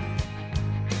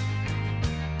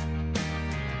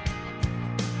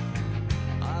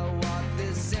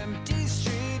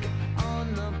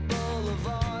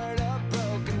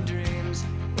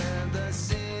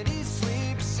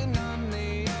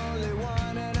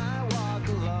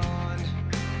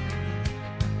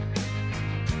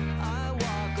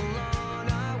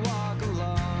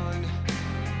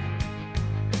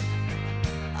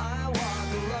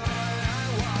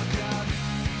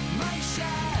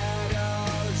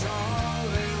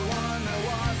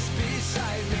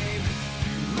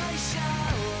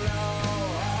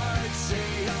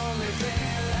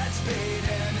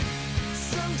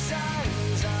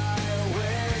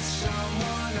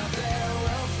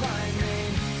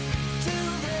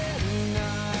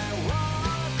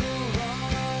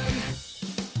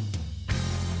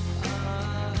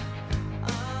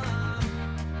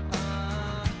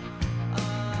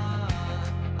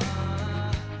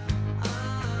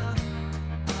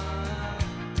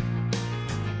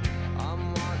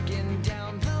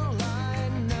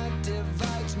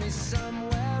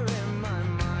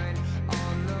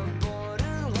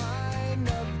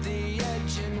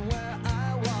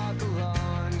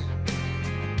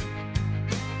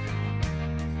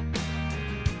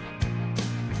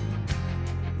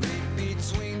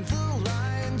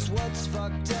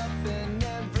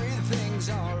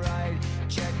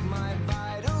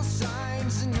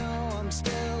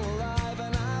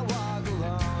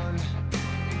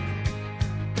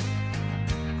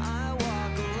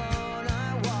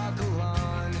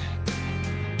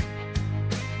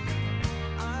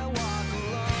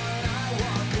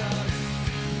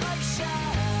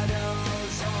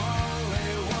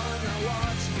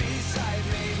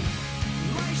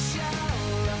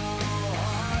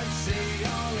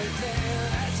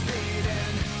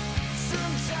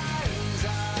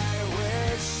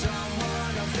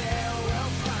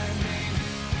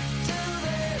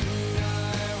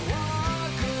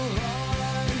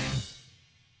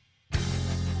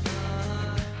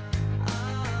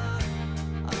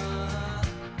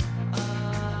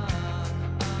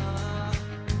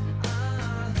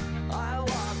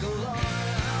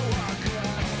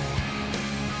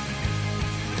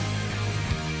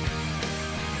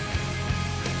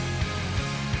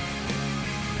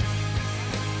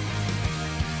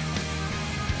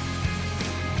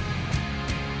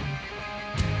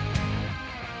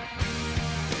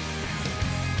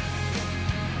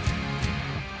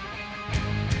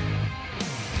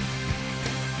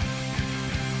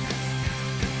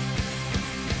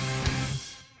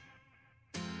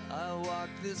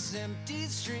 this empty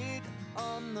street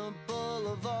on the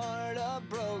boulevard of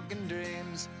broken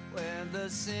dreams, where the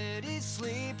city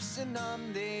sleeps and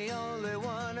I'm the only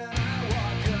one. And I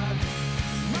walk up,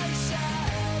 my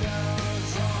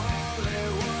shadow's only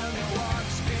one that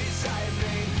walks beside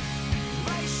me.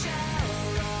 My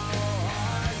shallow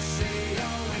heart's the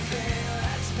only thing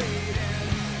that's beating.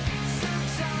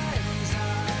 Sometimes I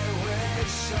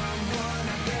wish someone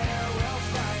out there will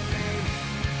find me.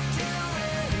 Till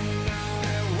then I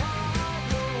walk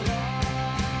alone.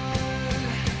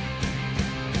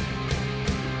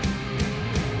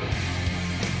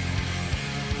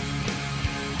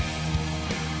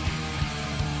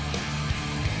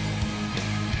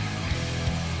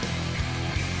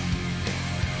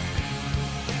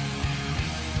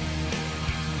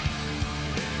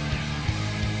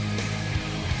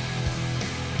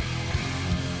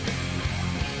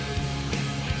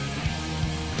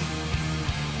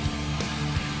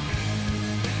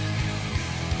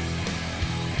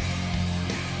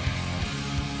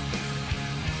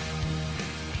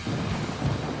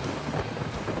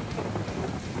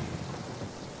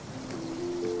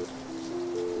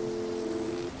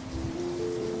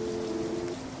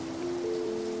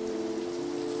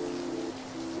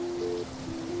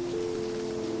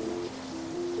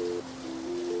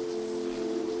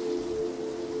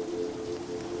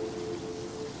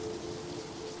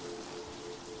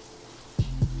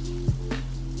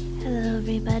 Hello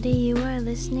everybody, you are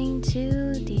listening to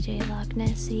DJ Loch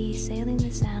Nessie Sailing the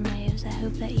Sound Waves. I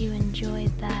hope that you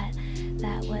enjoyed that.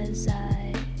 That was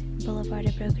Boulevard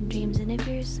of Broken Dreams, and if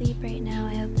you're asleep right now,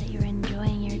 I hope that you're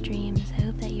enjoying your dreams. I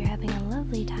hope that you're having a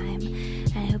lovely time,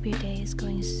 and I hope your day is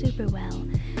going super well.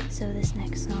 So this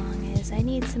next song is I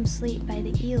Need Some Sleep by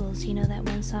the Eels. You know that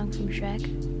one song from Shrek?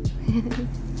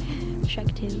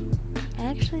 Shrek 2. I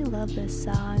actually love this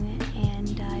song,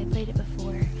 and I played it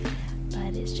before,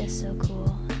 but it's just so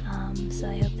cool. So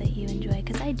I hope that you enjoy,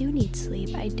 because I do need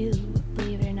sleep. I do,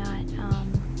 believe it or not.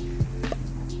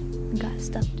 Got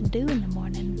stuff to do in the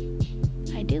morning.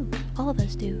 I do. All of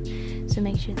us do. So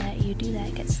make sure that you do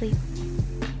that. Get sleep.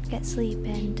 Get sleep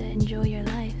and enjoy your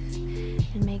life.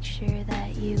 And make sure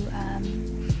that you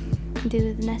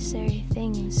do the necessary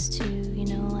things to,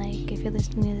 like if you're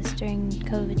listening to this during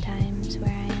COVID times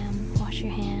where I am, wash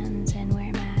your hands and wear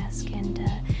a mask, and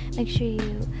make sure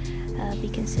you be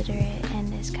considerate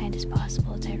and as kind as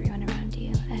possible to everyone around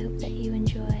you. I hope that you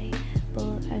enjoy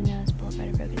it's Boulevard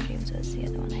of Broken Dreams was the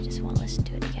other one. I just want to listen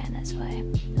to it again, that's why. I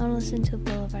want to listen to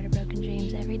Boulevard of Broken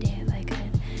Dreams every day if I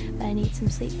could. But I Need Some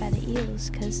Sleep by the Eels,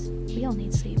 because we all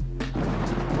need sleep.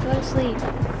 Go to sleep,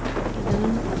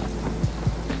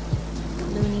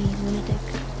 lunatic.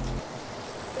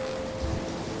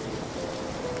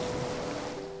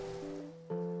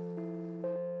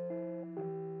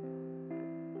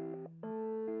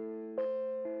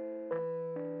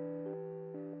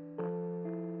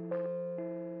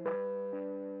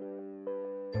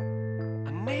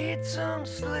 Need some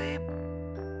sleep.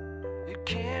 You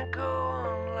can't go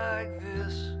on like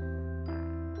this.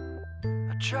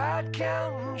 I tried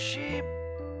counting sheep,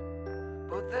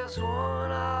 but there's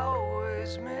one I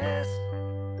always miss.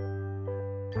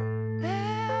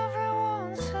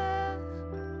 Everyone says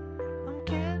I'm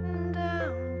getting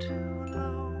down too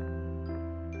low.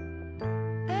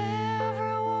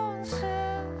 Everyone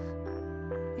says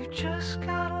you just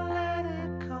gotta let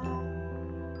it go.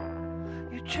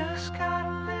 You just gotta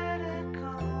let it go.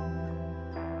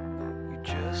 You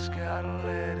just gotta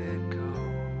let it go.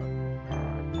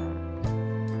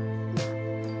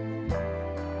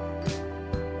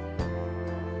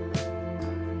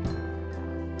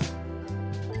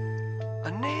 I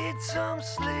need some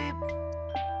sleep.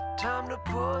 Time to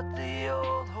put the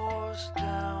old horse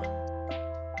down.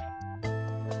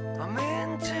 I'm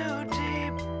in too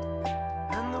deep,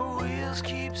 and the wheels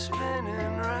keep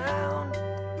spinning round.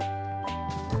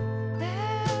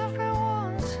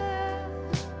 Everyone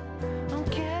says I'm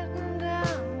getting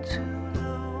down too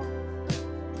low.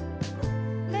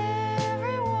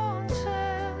 Everyone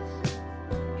says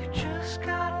you just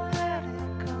gotta let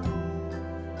it go.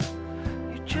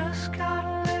 You just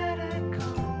gotta let it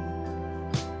go.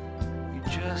 You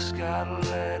just gotta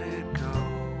let it go.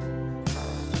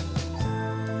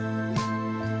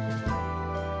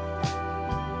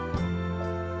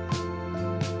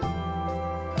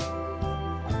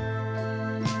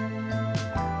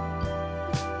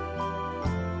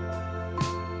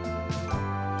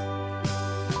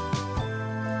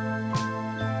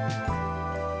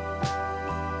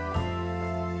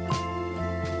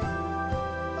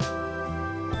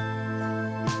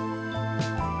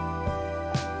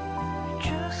 You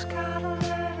just gotta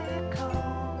let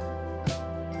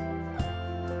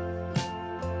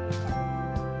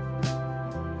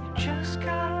just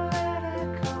gotta let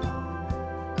it go.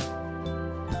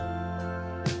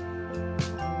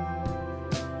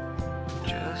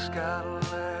 Just gotta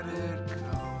let it go.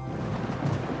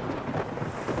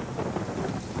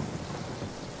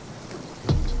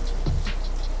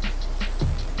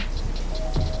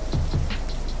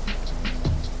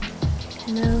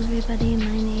 Hello everybody, my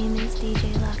name is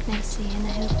DJ Loch Nessie and I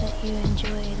hope that you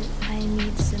enjoyed I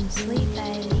Need Some Sleep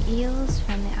by the Eels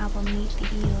from the album Meet the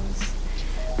Eels.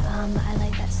 I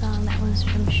like that song, that one's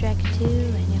from Shrek 2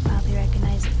 and you'll probably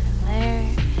recognize it from there.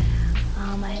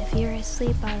 If you're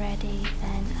asleep already,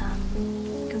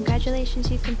 then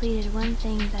congratulations, you completed one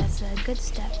thing that's a good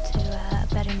step to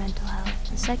better mental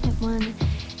health. The second one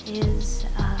is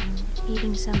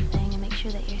eating something and make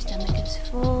sure that your stomach is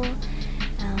full.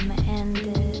 And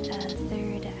the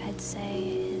third, I'd say,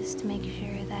 is to make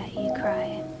sure that you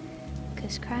cry.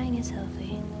 Because crying is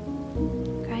healthy.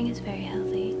 Crying is very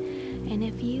healthy. And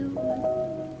if you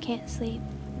can't sleep,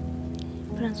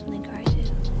 put on something to cry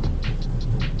to.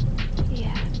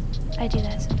 Yeah, I do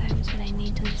that sometimes when I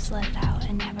need to just let it out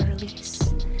and have a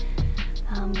release.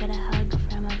 Get a hug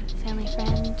from a family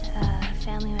friend, a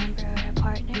family member, or a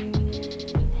partner,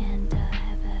 and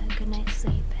have a good night's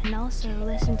sleep. And also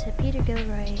listen to Peter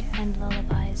Gilroy and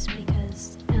Lullabies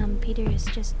because Peter is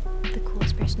just the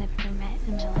coolest person I've ever met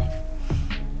in my life.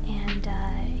 And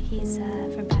he's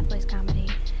from Bad Boys Comedy.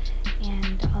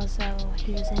 And also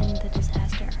he was in The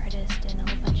Disaster Artist and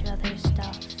a whole bunch of other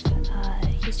stuff.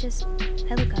 He's just,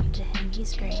 I look up to him.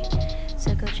 He's great.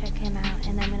 So go check him out.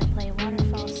 And I'm going to play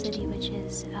Waterfall City, which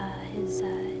is his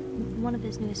one of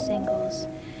his newest singles.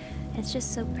 It's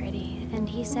just so pretty. And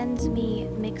he sends me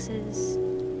mixes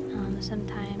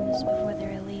sometimes before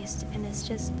they're released, and it's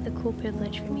just a cool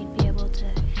privilege for me to be able to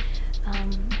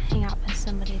hang out with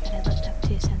somebody that I looked up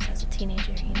to since I was a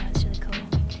teenager. You know, it's really cool.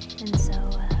 And so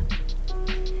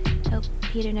hope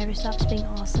Peter never stops being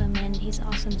awesome, and he's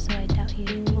awesome, so I doubt he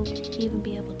will even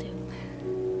be able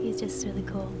to. He's just really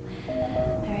cool.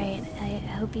 Alright, I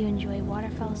hope you enjoy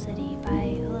Waterfall City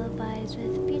by Lullabies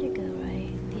with Peter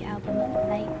Gilroy, the album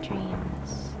Night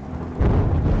Dreams.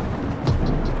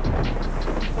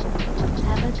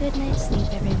 Have a good night's sleep,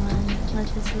 everyone. Let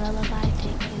this lullaby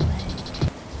take you away.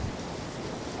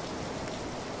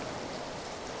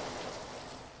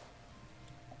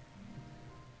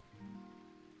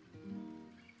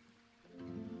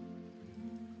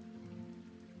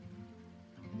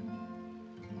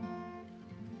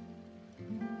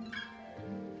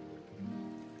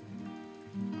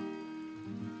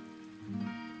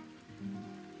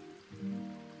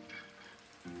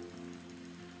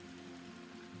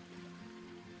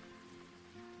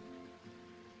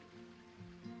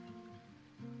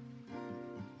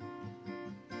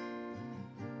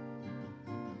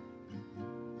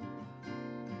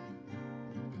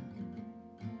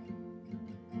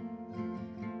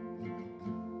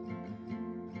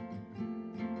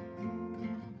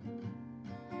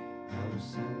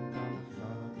 Losing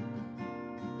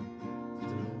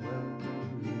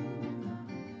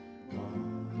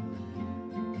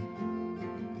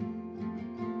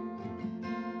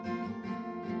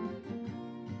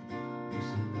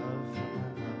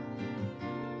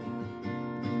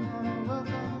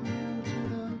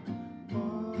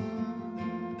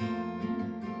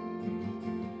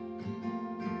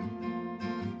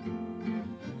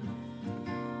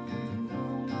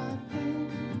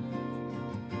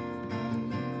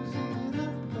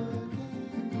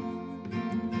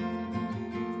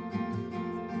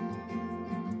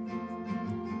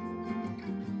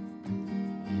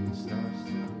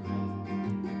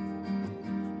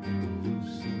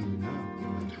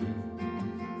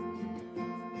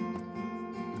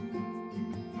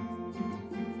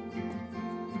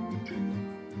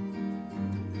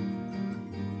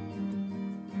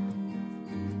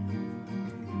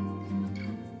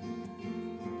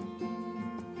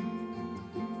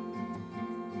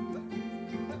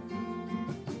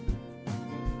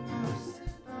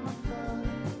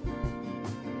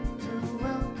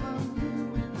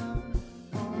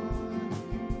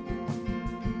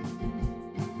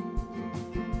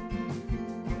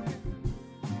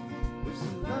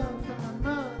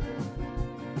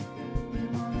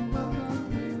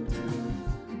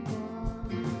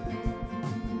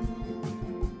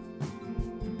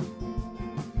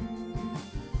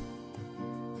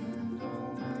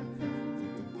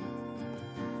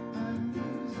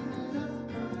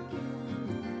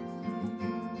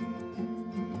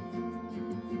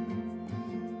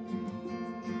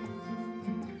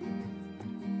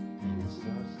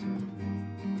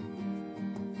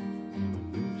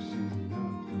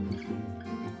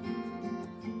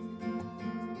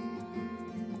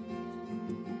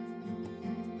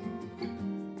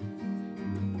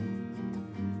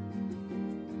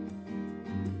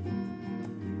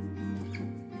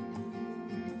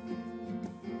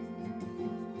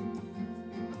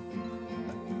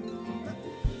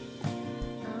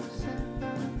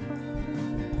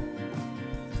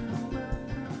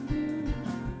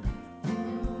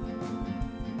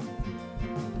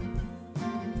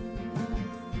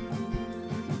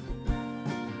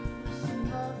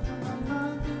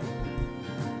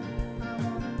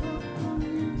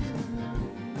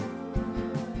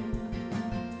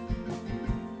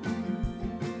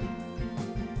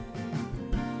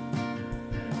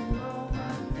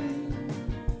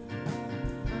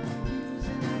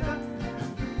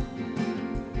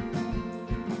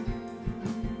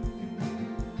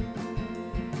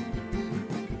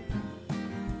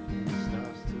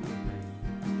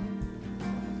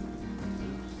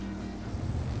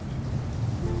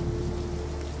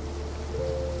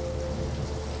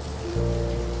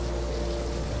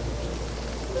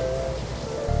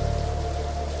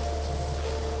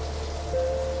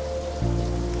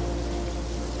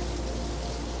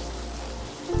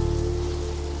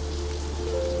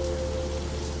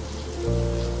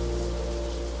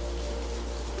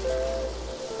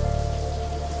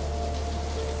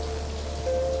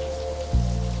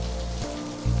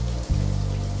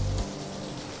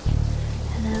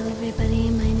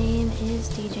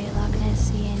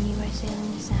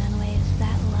Sailing to Sound Waves,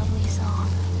 that lovely song,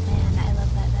 man, I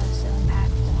love that, that was so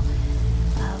impactful,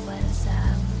 was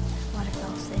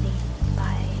Waterfall City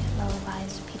by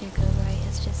Lullaby's Peter Gilroy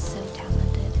is just so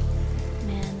talented.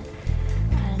 Man,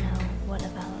 I don't know what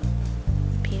about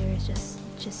Peter is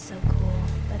just so cool,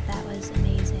 but that was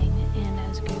amazing, and I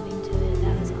was grooving to it,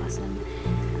 that was awesome.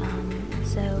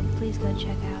 So please go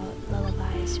check out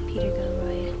Lullaby's Peter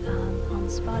Gilroy on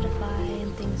Spotify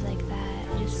and things like that.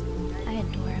 I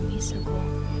adore him, he's so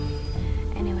cool.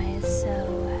 Anyways, so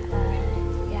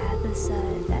yeah,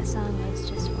 that song was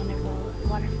just wonderful.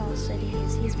 Waterfall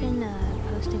Cities, he's been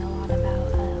posting a lot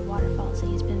about waterfalls that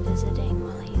he's been visiting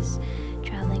while he's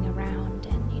traveling around,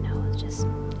 and you know, it's just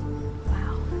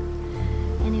wow.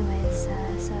 Anyways,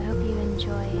 so I hope you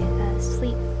enjoy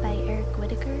Sleep by Eric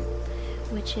Whitacre,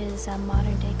 which is a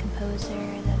modern day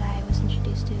composer that I was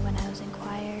introduced to when I was in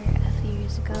choir a few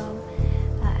years ago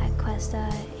at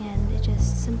Cuesta, and it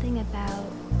just something about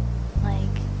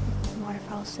like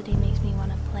Waterfall City makes me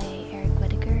want to play Eric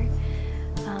Whitacre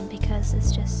because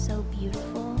it's just so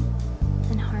beautiful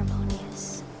and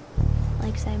harmonious,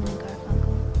 like Simon and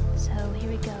Garfunkel. So here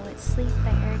we go, it's Sleep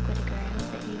by Eric Whitacre. I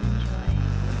hope that you enjoy.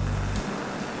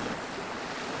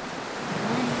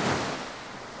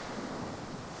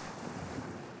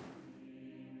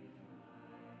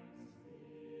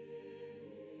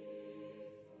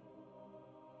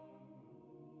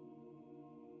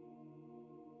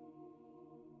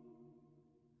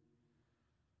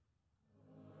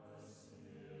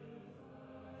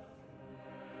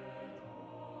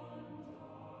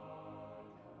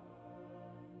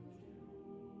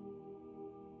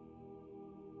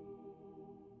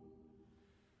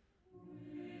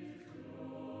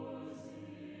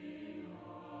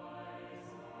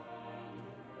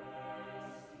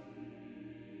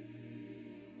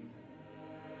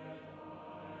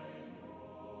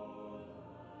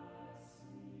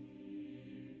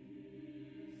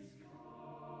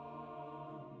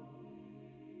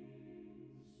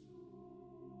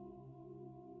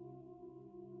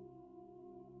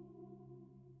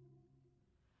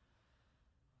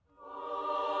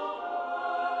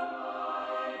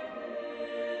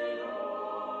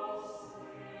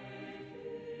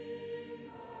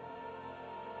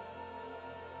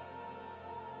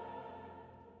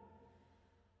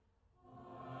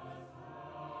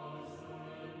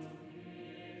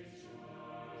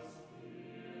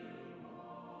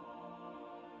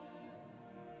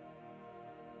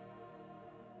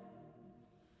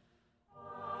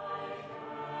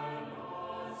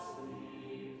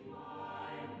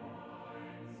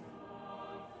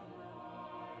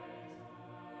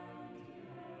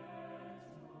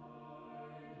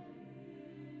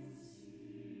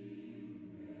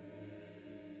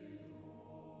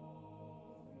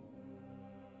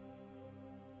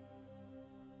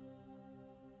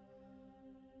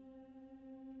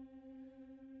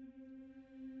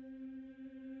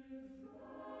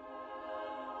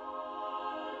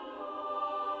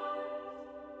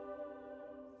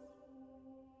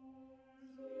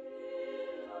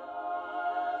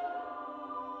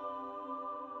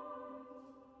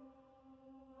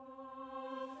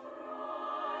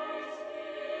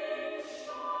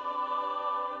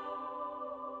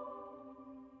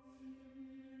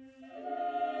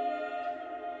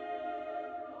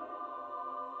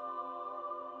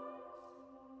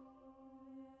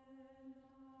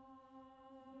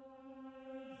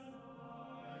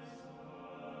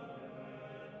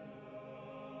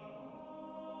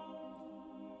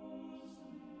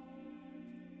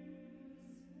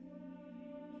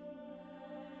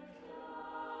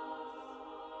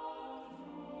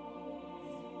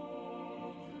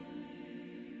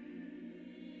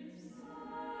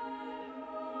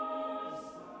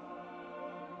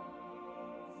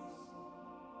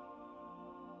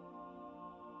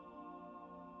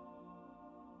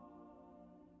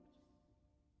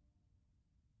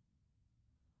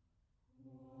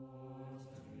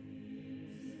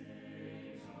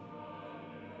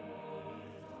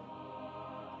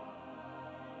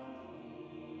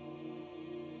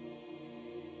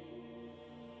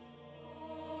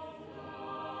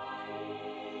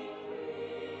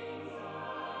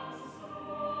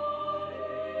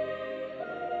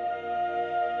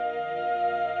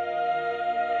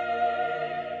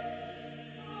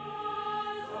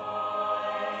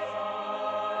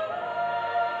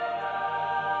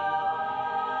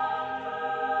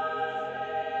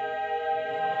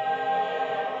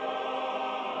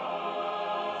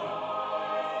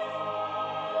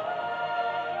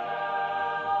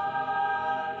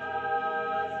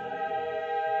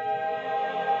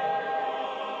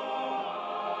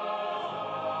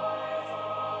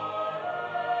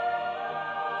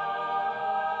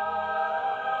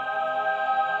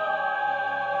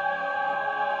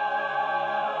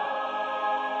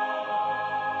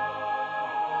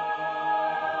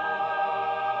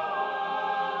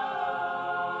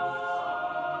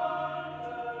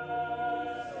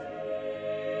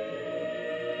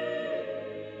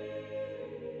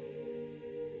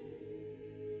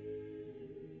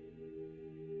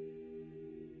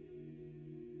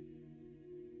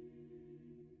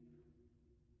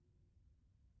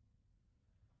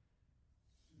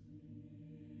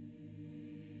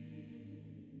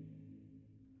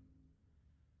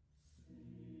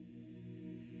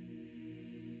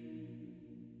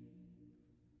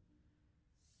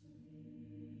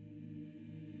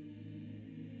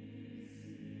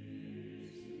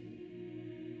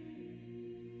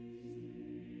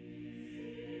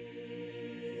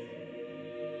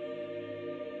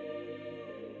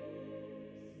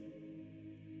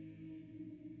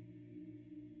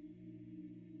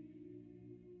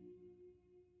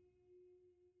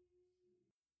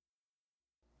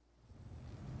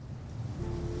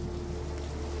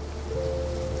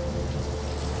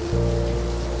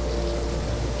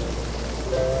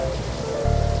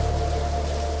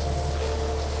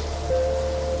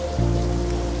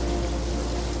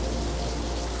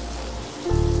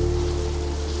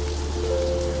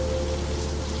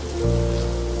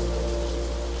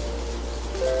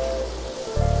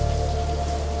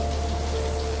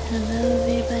 Hello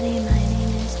everybody, my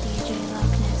name is DJ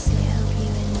Loch Nessie. I hope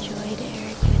you enjoyed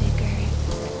Eric Whitacre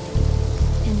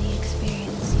and the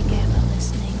experience you get while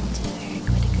listening to Eric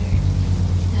Whitacre.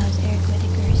 That was Eric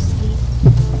Whitacre's Sleep.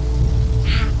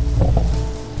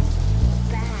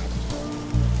 Bad.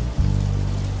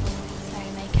 Sorry,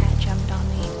 my cat jumped on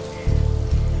me.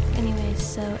 Anyways,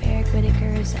 so Eric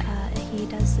Whitacre's, he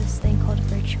does this thing called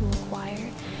virtual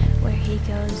choir, where he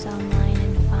goes online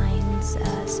and finds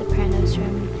sopranos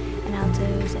from and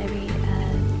altos, every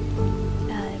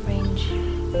range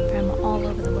from all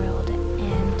over the world,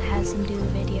 and has them do a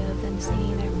video of them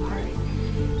singing their part.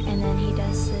 And then he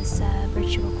does this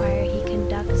virtual choir. He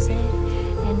conducts it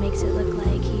and makes it look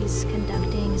like he's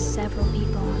conducting several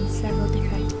people on several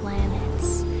different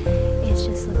planets. It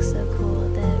just looks so cool.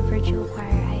 The virtual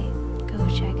choir, go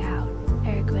check out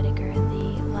Eric Whitacre.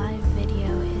 The live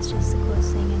video is just the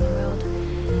coolest thing in the world.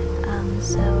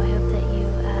 So I hope that you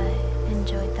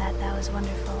enjoyed that. That was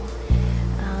wonderful.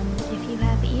 If you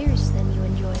have ears, then you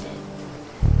enjoyed it.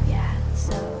 Yeah,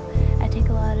 so I take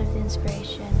a lot of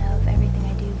inspiration of everything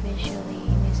I do visually,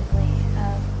 musically,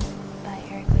 by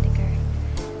Eric Whitacre,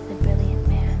 the brilliant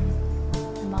man,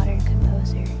 the modern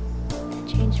composer that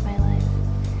changed my life.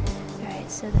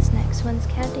 Alright, so this next one's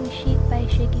Counting Sheep by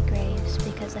Shaky Graves,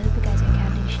 because I hope you guys are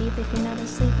counting sheep if you're not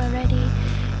asleep already.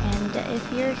 And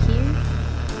if you're here,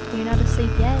 you're not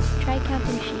asleep yet, try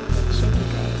Counting Sheep with Shaky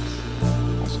Graves.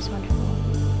 That's just wonderful.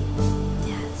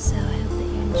 Yeah, so I hope that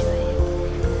you enjoy it.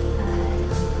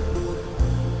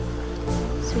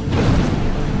 Sweet dreams,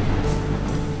 everyone.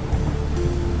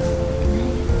 Good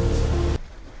night.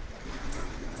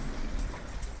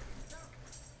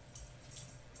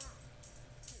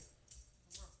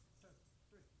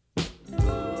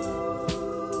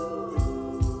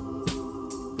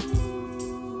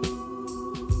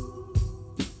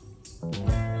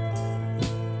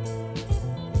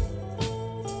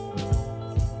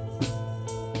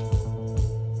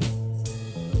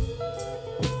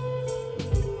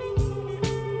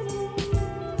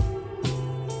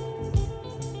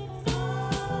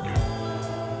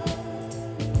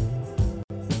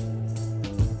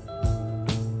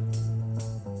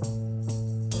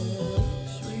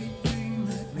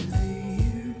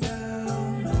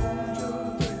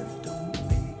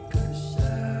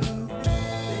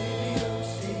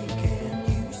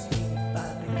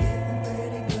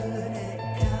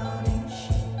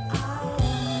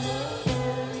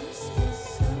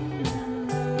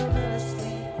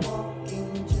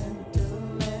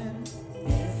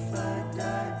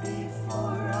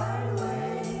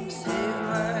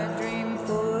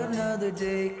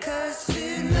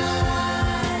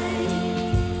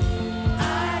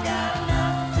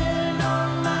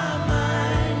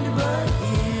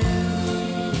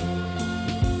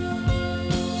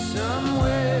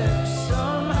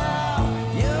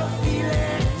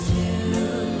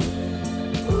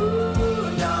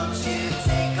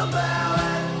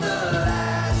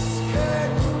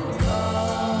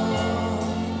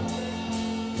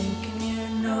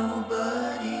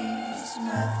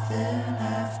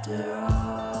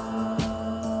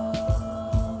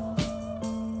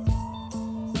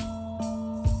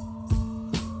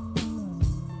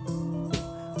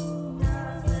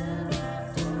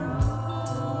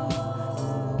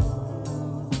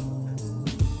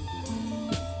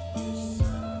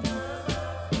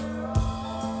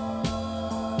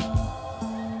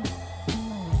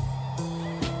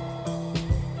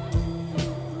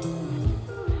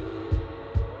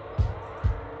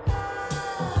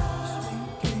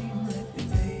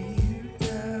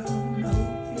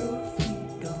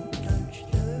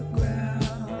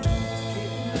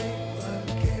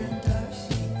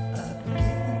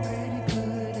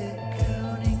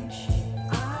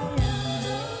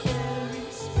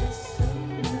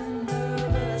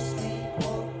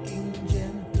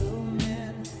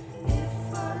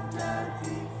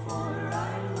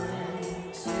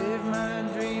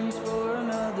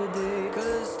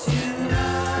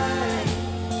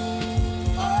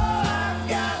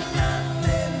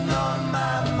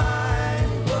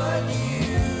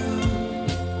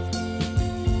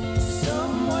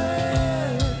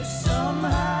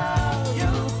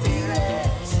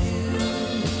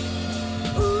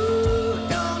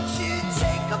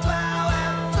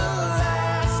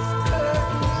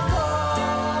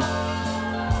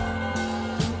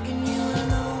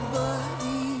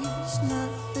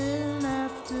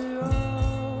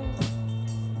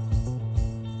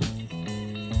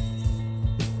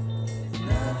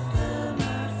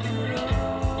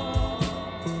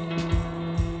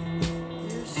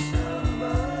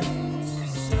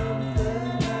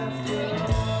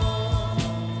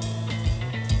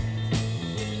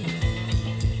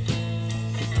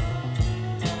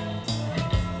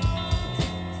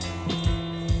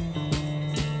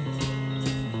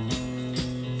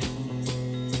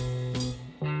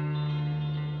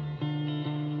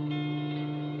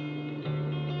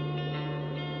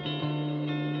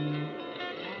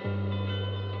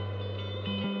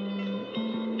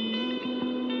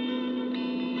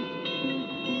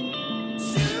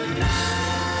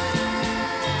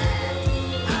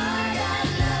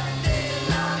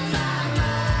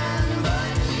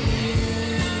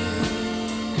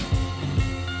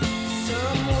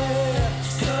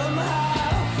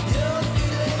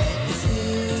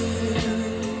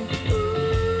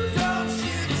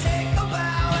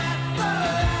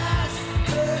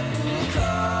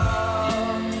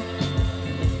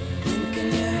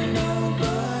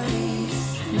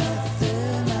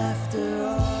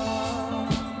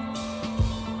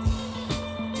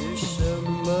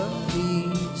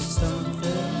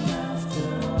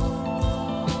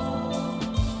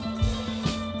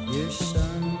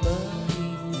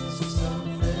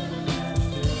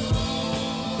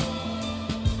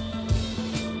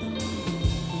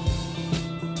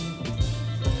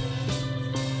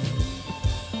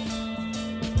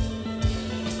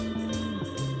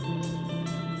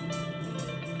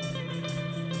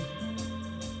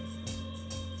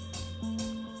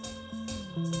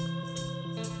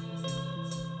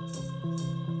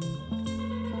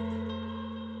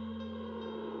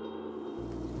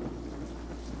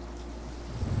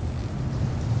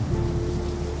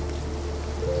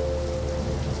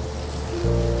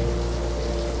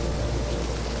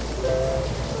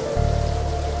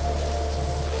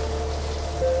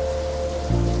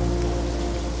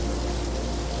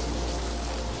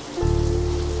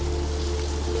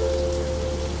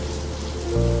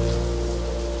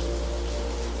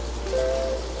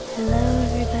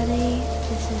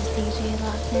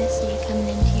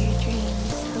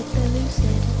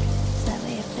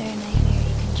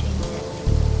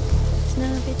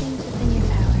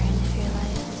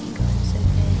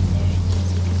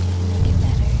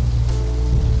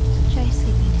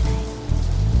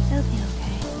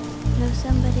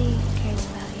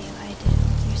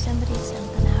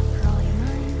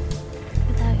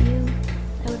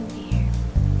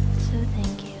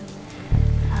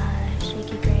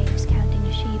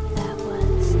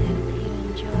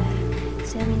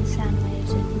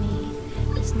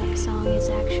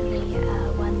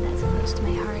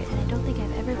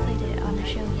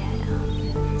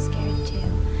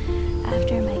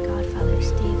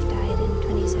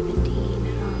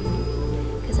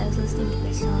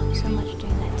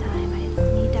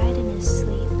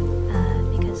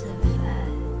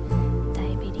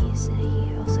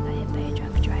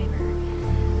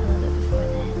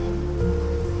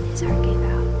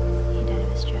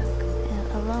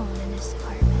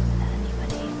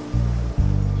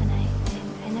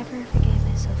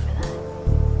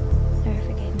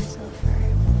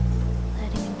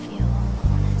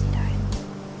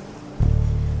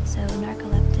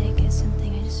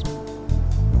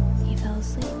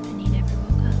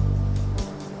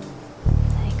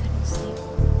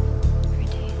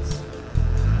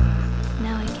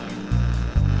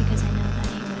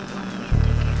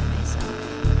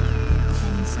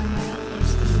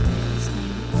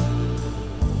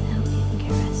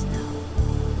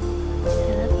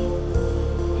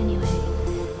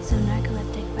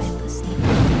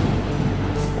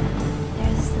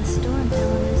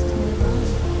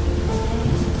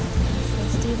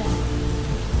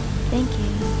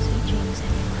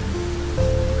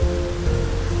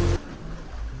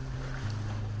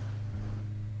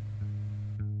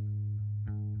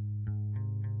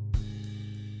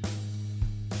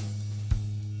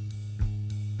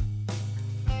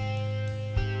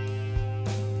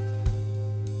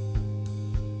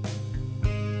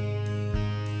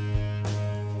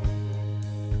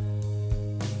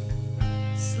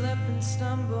 and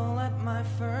stumble at my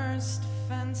first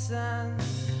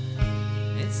offenses.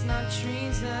 It's not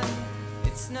treason,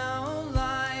 it's no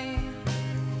lie.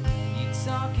 You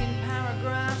talk in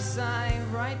paragraphs, I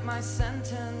write my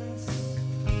sentence.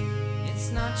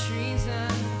 It's not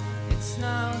treason, it's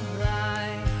no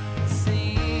lie. It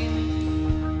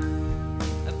seemed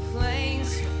a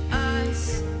place for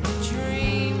us to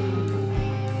dream.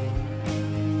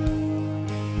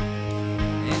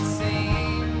 It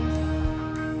seemed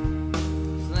a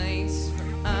place for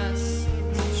us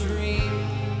to dream.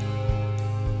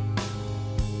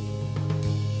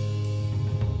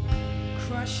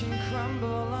 Crush and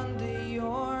crumble under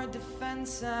your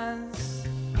defenses.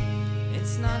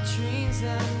 It's not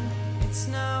treason, it's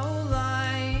no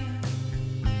lie.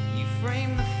 You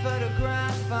frame the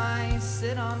photograph, I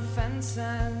sit on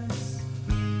fences.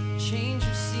 Change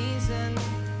of season,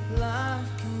 love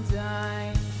can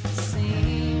die. It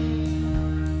seemed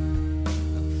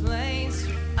a place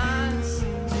for us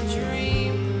to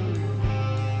dream.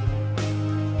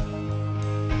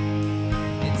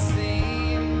 It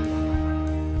seemed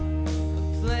a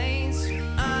place for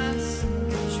us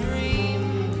to dream.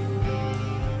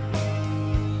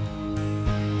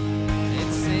 It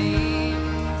seemed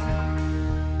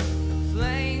a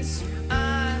place for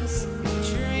us to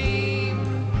dream.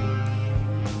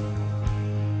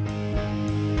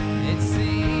 It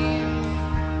seemed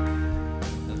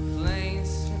a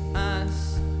place for us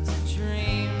to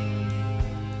dream.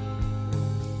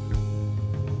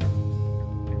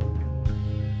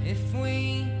 If we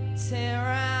tear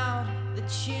out the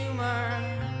tumor,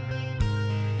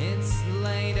 it's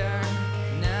later,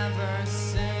 never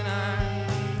sooner.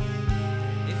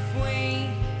 If we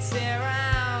tear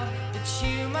out the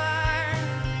tumor,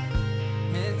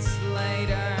 it's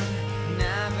later,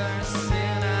 never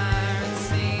sooner. It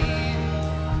seemed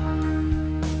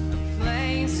a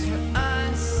place for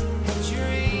us to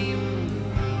dream.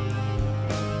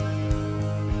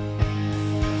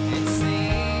 It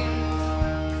seemed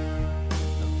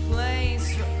a place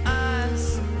for us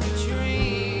to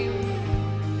dream.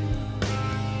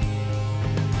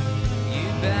 You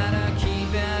better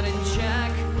keep it in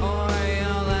check, or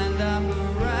you'll end up a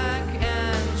wreck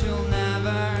and you'll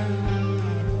never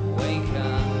wake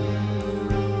up.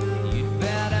 You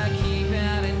better keep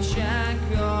it in check,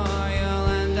 or you'll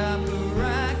end up a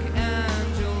wreck and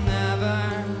you'll never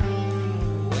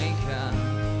wake up.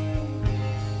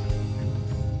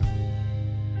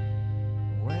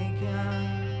 Wake up.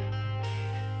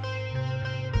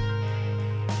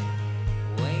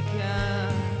 Wake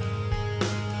up.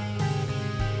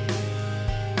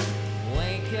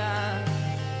 Wake up.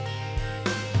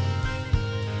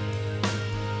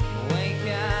 Wake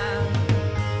up.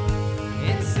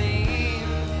 It seemed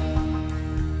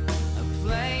a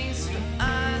place for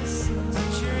us to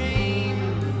dream.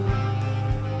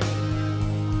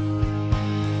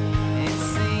 It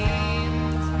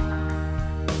seemed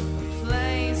a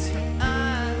place for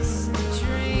us to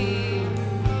dream.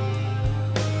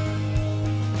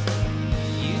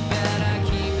 You better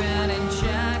keep it in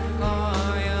check, or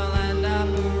you'll end up a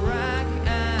wreck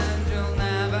and you'll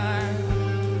never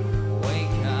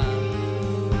wake up.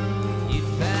 You'd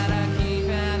better keep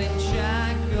it in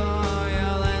check, or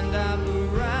you'll end up a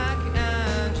wreck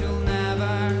and you'll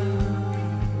never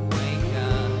wake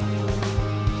up.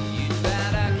 You'd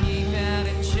better keep it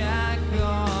in check,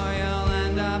 or you'll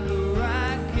end up a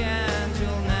wreck and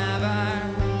you'll never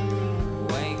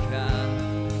wake up.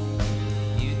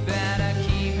 You'd better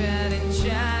keep it in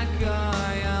check, or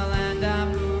you'll end up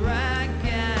a wreck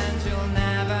and you'll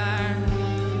never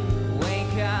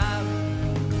wake up.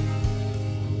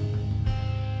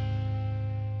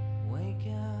 Wake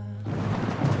up.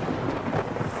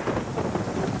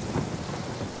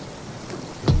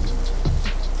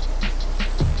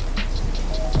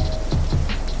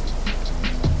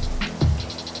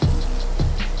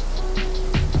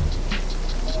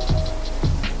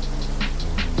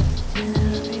 Hello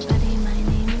everybody, my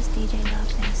name is DJ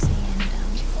Love Fancy, and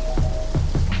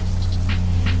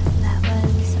that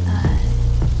was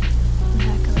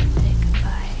Narcoleptic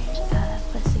by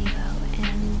Placebo,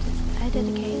 and I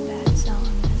dedicate that song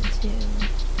to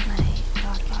my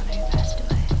godfather who passed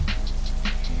away.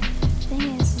 The thing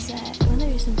is that one of the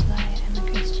reasons why I'm a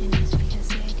Christian is because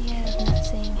the idea of not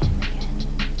seeing him again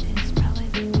is probably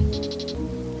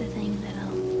the thing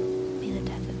that'll be the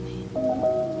death of me.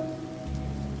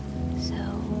 So,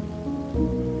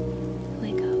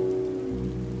 wake up.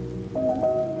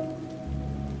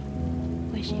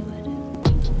 Wish he would.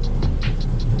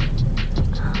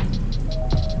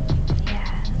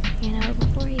 Yeah,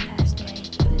 before he passed away, he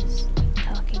was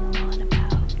talking a lot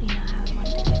about, how he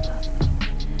wanted to give up.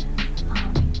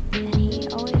 And he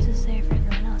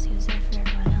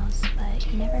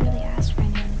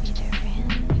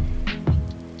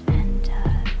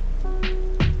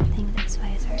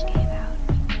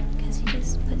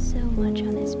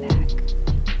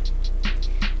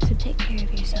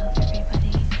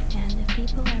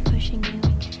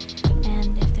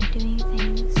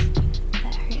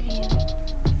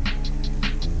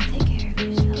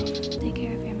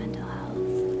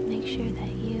sure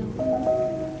that you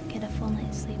get a full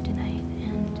night's sleep tonight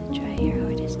and try your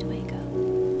hardest to wake up.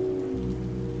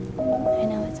 I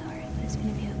know it's hard, but it's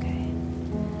gonna be okay.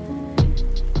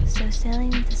 So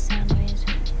sailing with the sound waves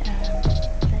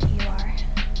that you are,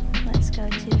 let's go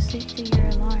to Sleep Through Your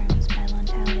Alarms by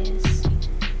Lontalius.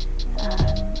 I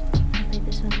played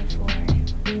this one before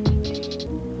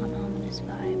on Ominous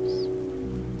Vibes.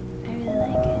 I really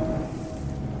like it.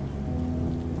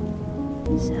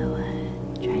 So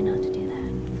try not to do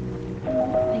that.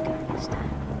 Wake up this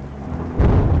time.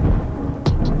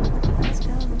 Let's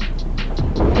go.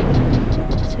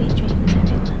 Sweet dreams,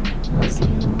 everyone. I'll see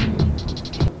you in the morning.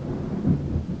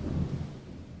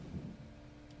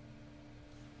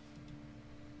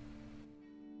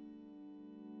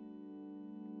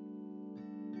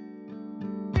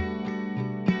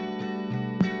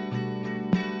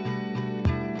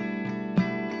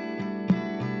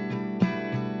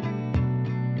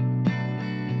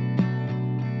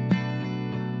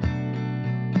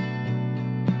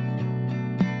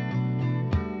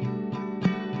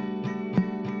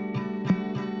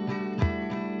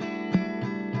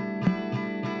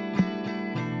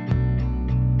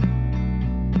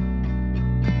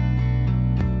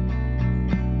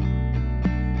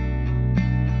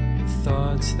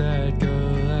 Thoughts that go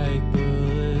like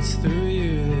bullets through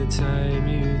you. The time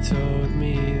you told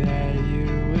me that you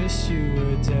wished you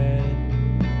were dead.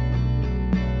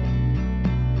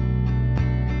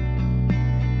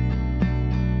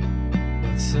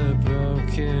 What's a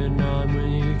broken arm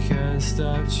when you can't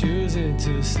stop choosing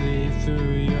to sleep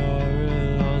through your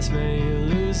alarms? Man, you're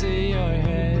losing your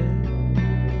head.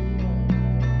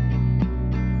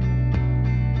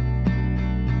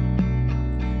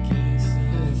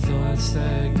 Thoughts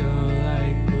that go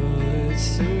like bullets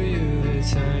through you. The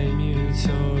time you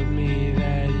told me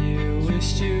that you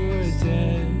wished you were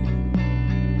dead.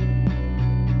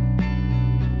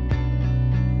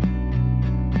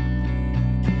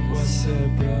 What's a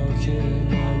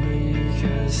broken arm when you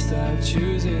can't stop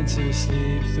choosing to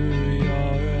sleep through your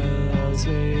alarms?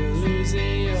 When you're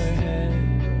losing your head.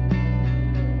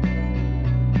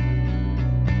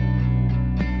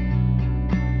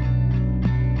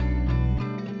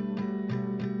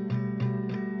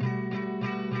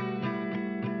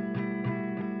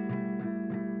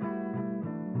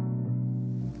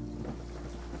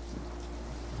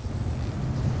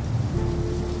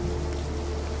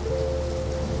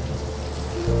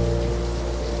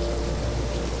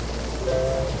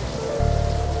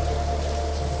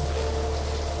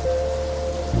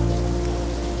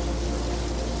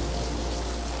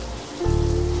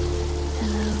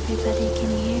 Everybody, can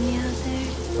you hear me out there?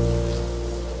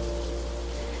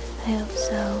 I hope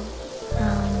so.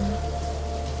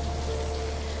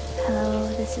 Hello,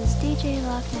 this is DJ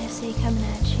Loch Nessie coming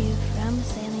at you from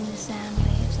Sailing the Sound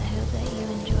Waves. I hope that you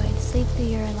enjoyed Sleep Through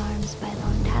Your Alarms by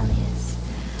Lontalius.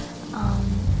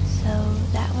 So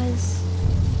that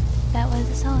was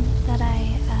a song that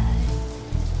I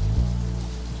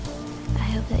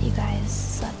hope that you guys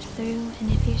slept through,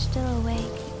 and if you're still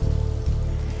awake,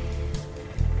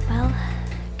 well,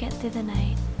 get through the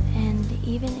night. And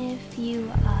even if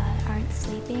you aren't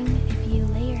sleeping, if you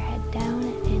lay your head down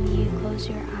and you close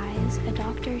your eyes, a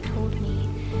doctor told me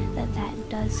that that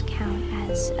does count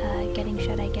as getting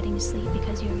shut-eye, getting to sleep,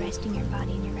 because you're resting your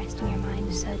body and you're resting your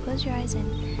mind. So close your eyes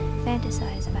and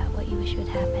fantasize about what you wish would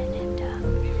happen, and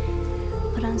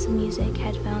put on some music,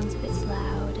 headphones if it's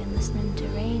loud, and listening to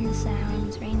rain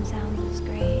sounds. Rain sounds is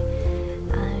great.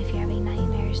 If you're having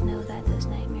nightmares, know that those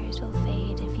nightmares will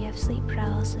fade. If you have sleep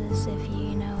paralysis, if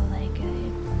you know, like,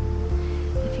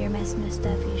 if you're messing with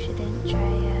stuff, you shouldn't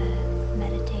try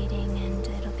meditating, and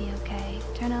it'll be okay.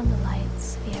 Turn on the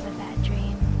lights if you have a bad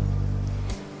dream.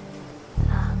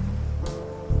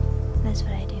 That's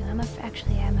what I do. I'm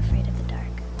afraid of the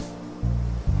dark.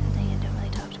 Something I don't really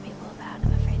talk to people about.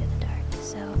 I'm afraid of the dark.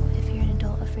 So if you're an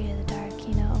adult afraid of the dark,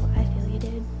 you know, I feel you,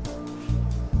 dude.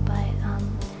 But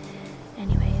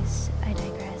anyways, I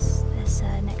digress. This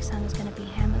next song is gonna be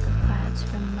Hammock of Clouds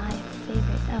from my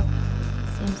favorite. Oh,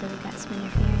 seems that we got some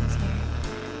interference here.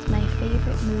 It's my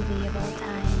favorite movie of all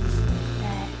time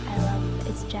that I love.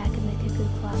 It's Jack and the Cuckoo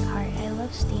Clock Heart. I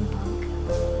love steampunk.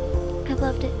 I've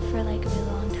loved it for like a really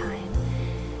long time.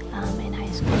 In high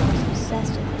school, I was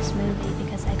obsessed with this movie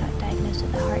because I got diagnosed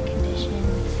with a heart condition,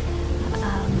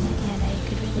 and I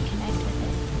could really connect with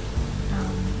it.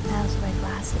 I also wear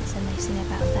glasses, and they sing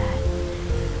about that.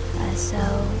 So,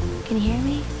 can you hear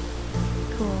me?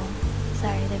 Cool.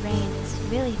 Sorry, the rain is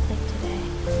really thick today.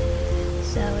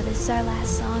 So this is our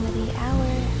last song of the hour,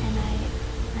 and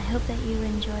I hope that you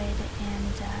enjoyed,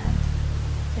 and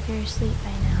if you're asleep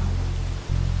by now,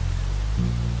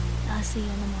 I'll see you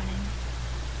in the morning.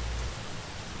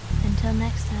 Until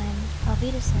next time, Auf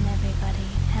Wiedersehen, everybody.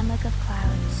 Hammock of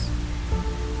Clouds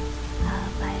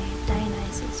by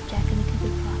Dionysus, Jack and the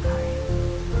Cupid Clock Heart.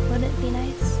 Wouldn't it be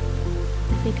nice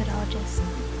if we could all just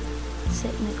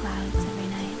sit in the clouds every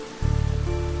night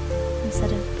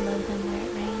instead of below them where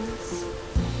it rains?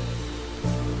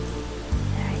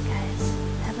 Alright guys,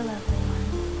 have a lovely one.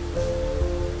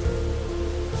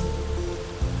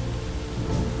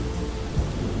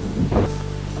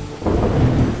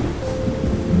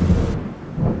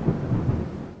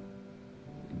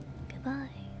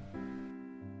 Goodbye.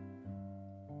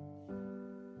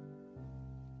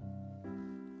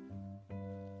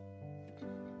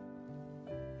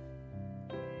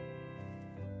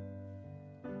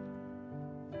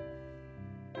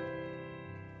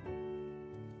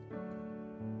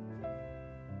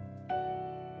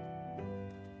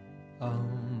 Oh,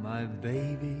 my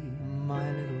baby,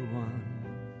 my little one,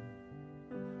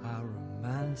 how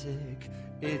romantic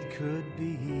it could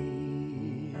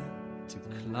be to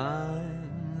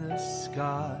climb the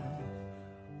sky,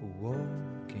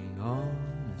 walking on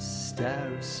a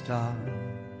stair of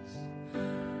stars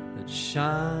that's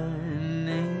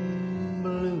shining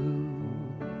blue.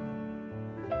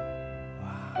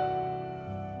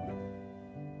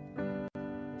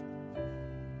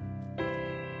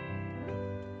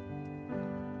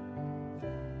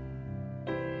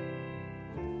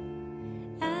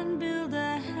 And build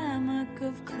a hammock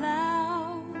of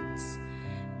clouds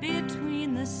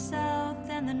between the south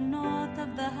and the north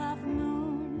of the half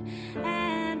moon,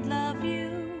 and love you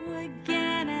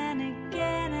again and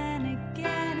again and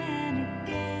again and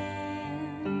again.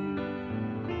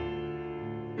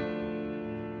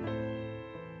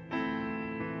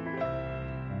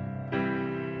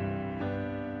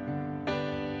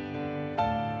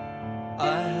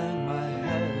 I hang my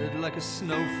head like a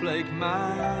snowflake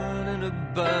man in a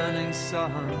burning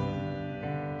sun,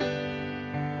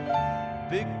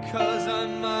 because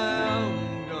I'm my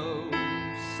own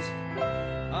ghost.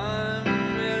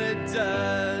 I'm really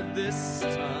dead this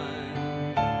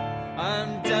time.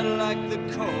 I'm dead like the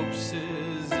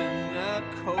corpses in their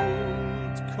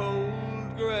cold,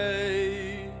 cold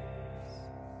graves.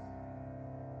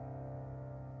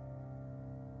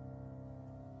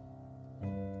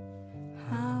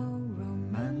 How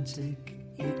romantic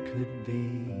it could be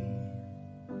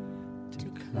to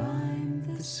climb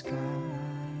the sky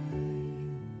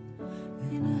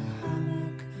in a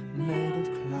hammock made of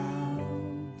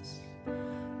clouds,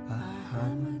 a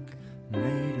hammock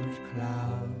made of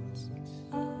clouds,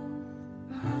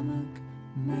 hammock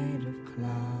made of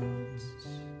clouds,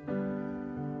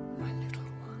 my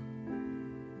little one.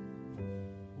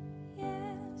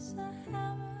 Yes, a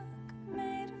hammock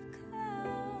made of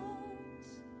clouds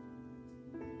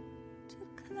to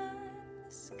climb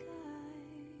the sky.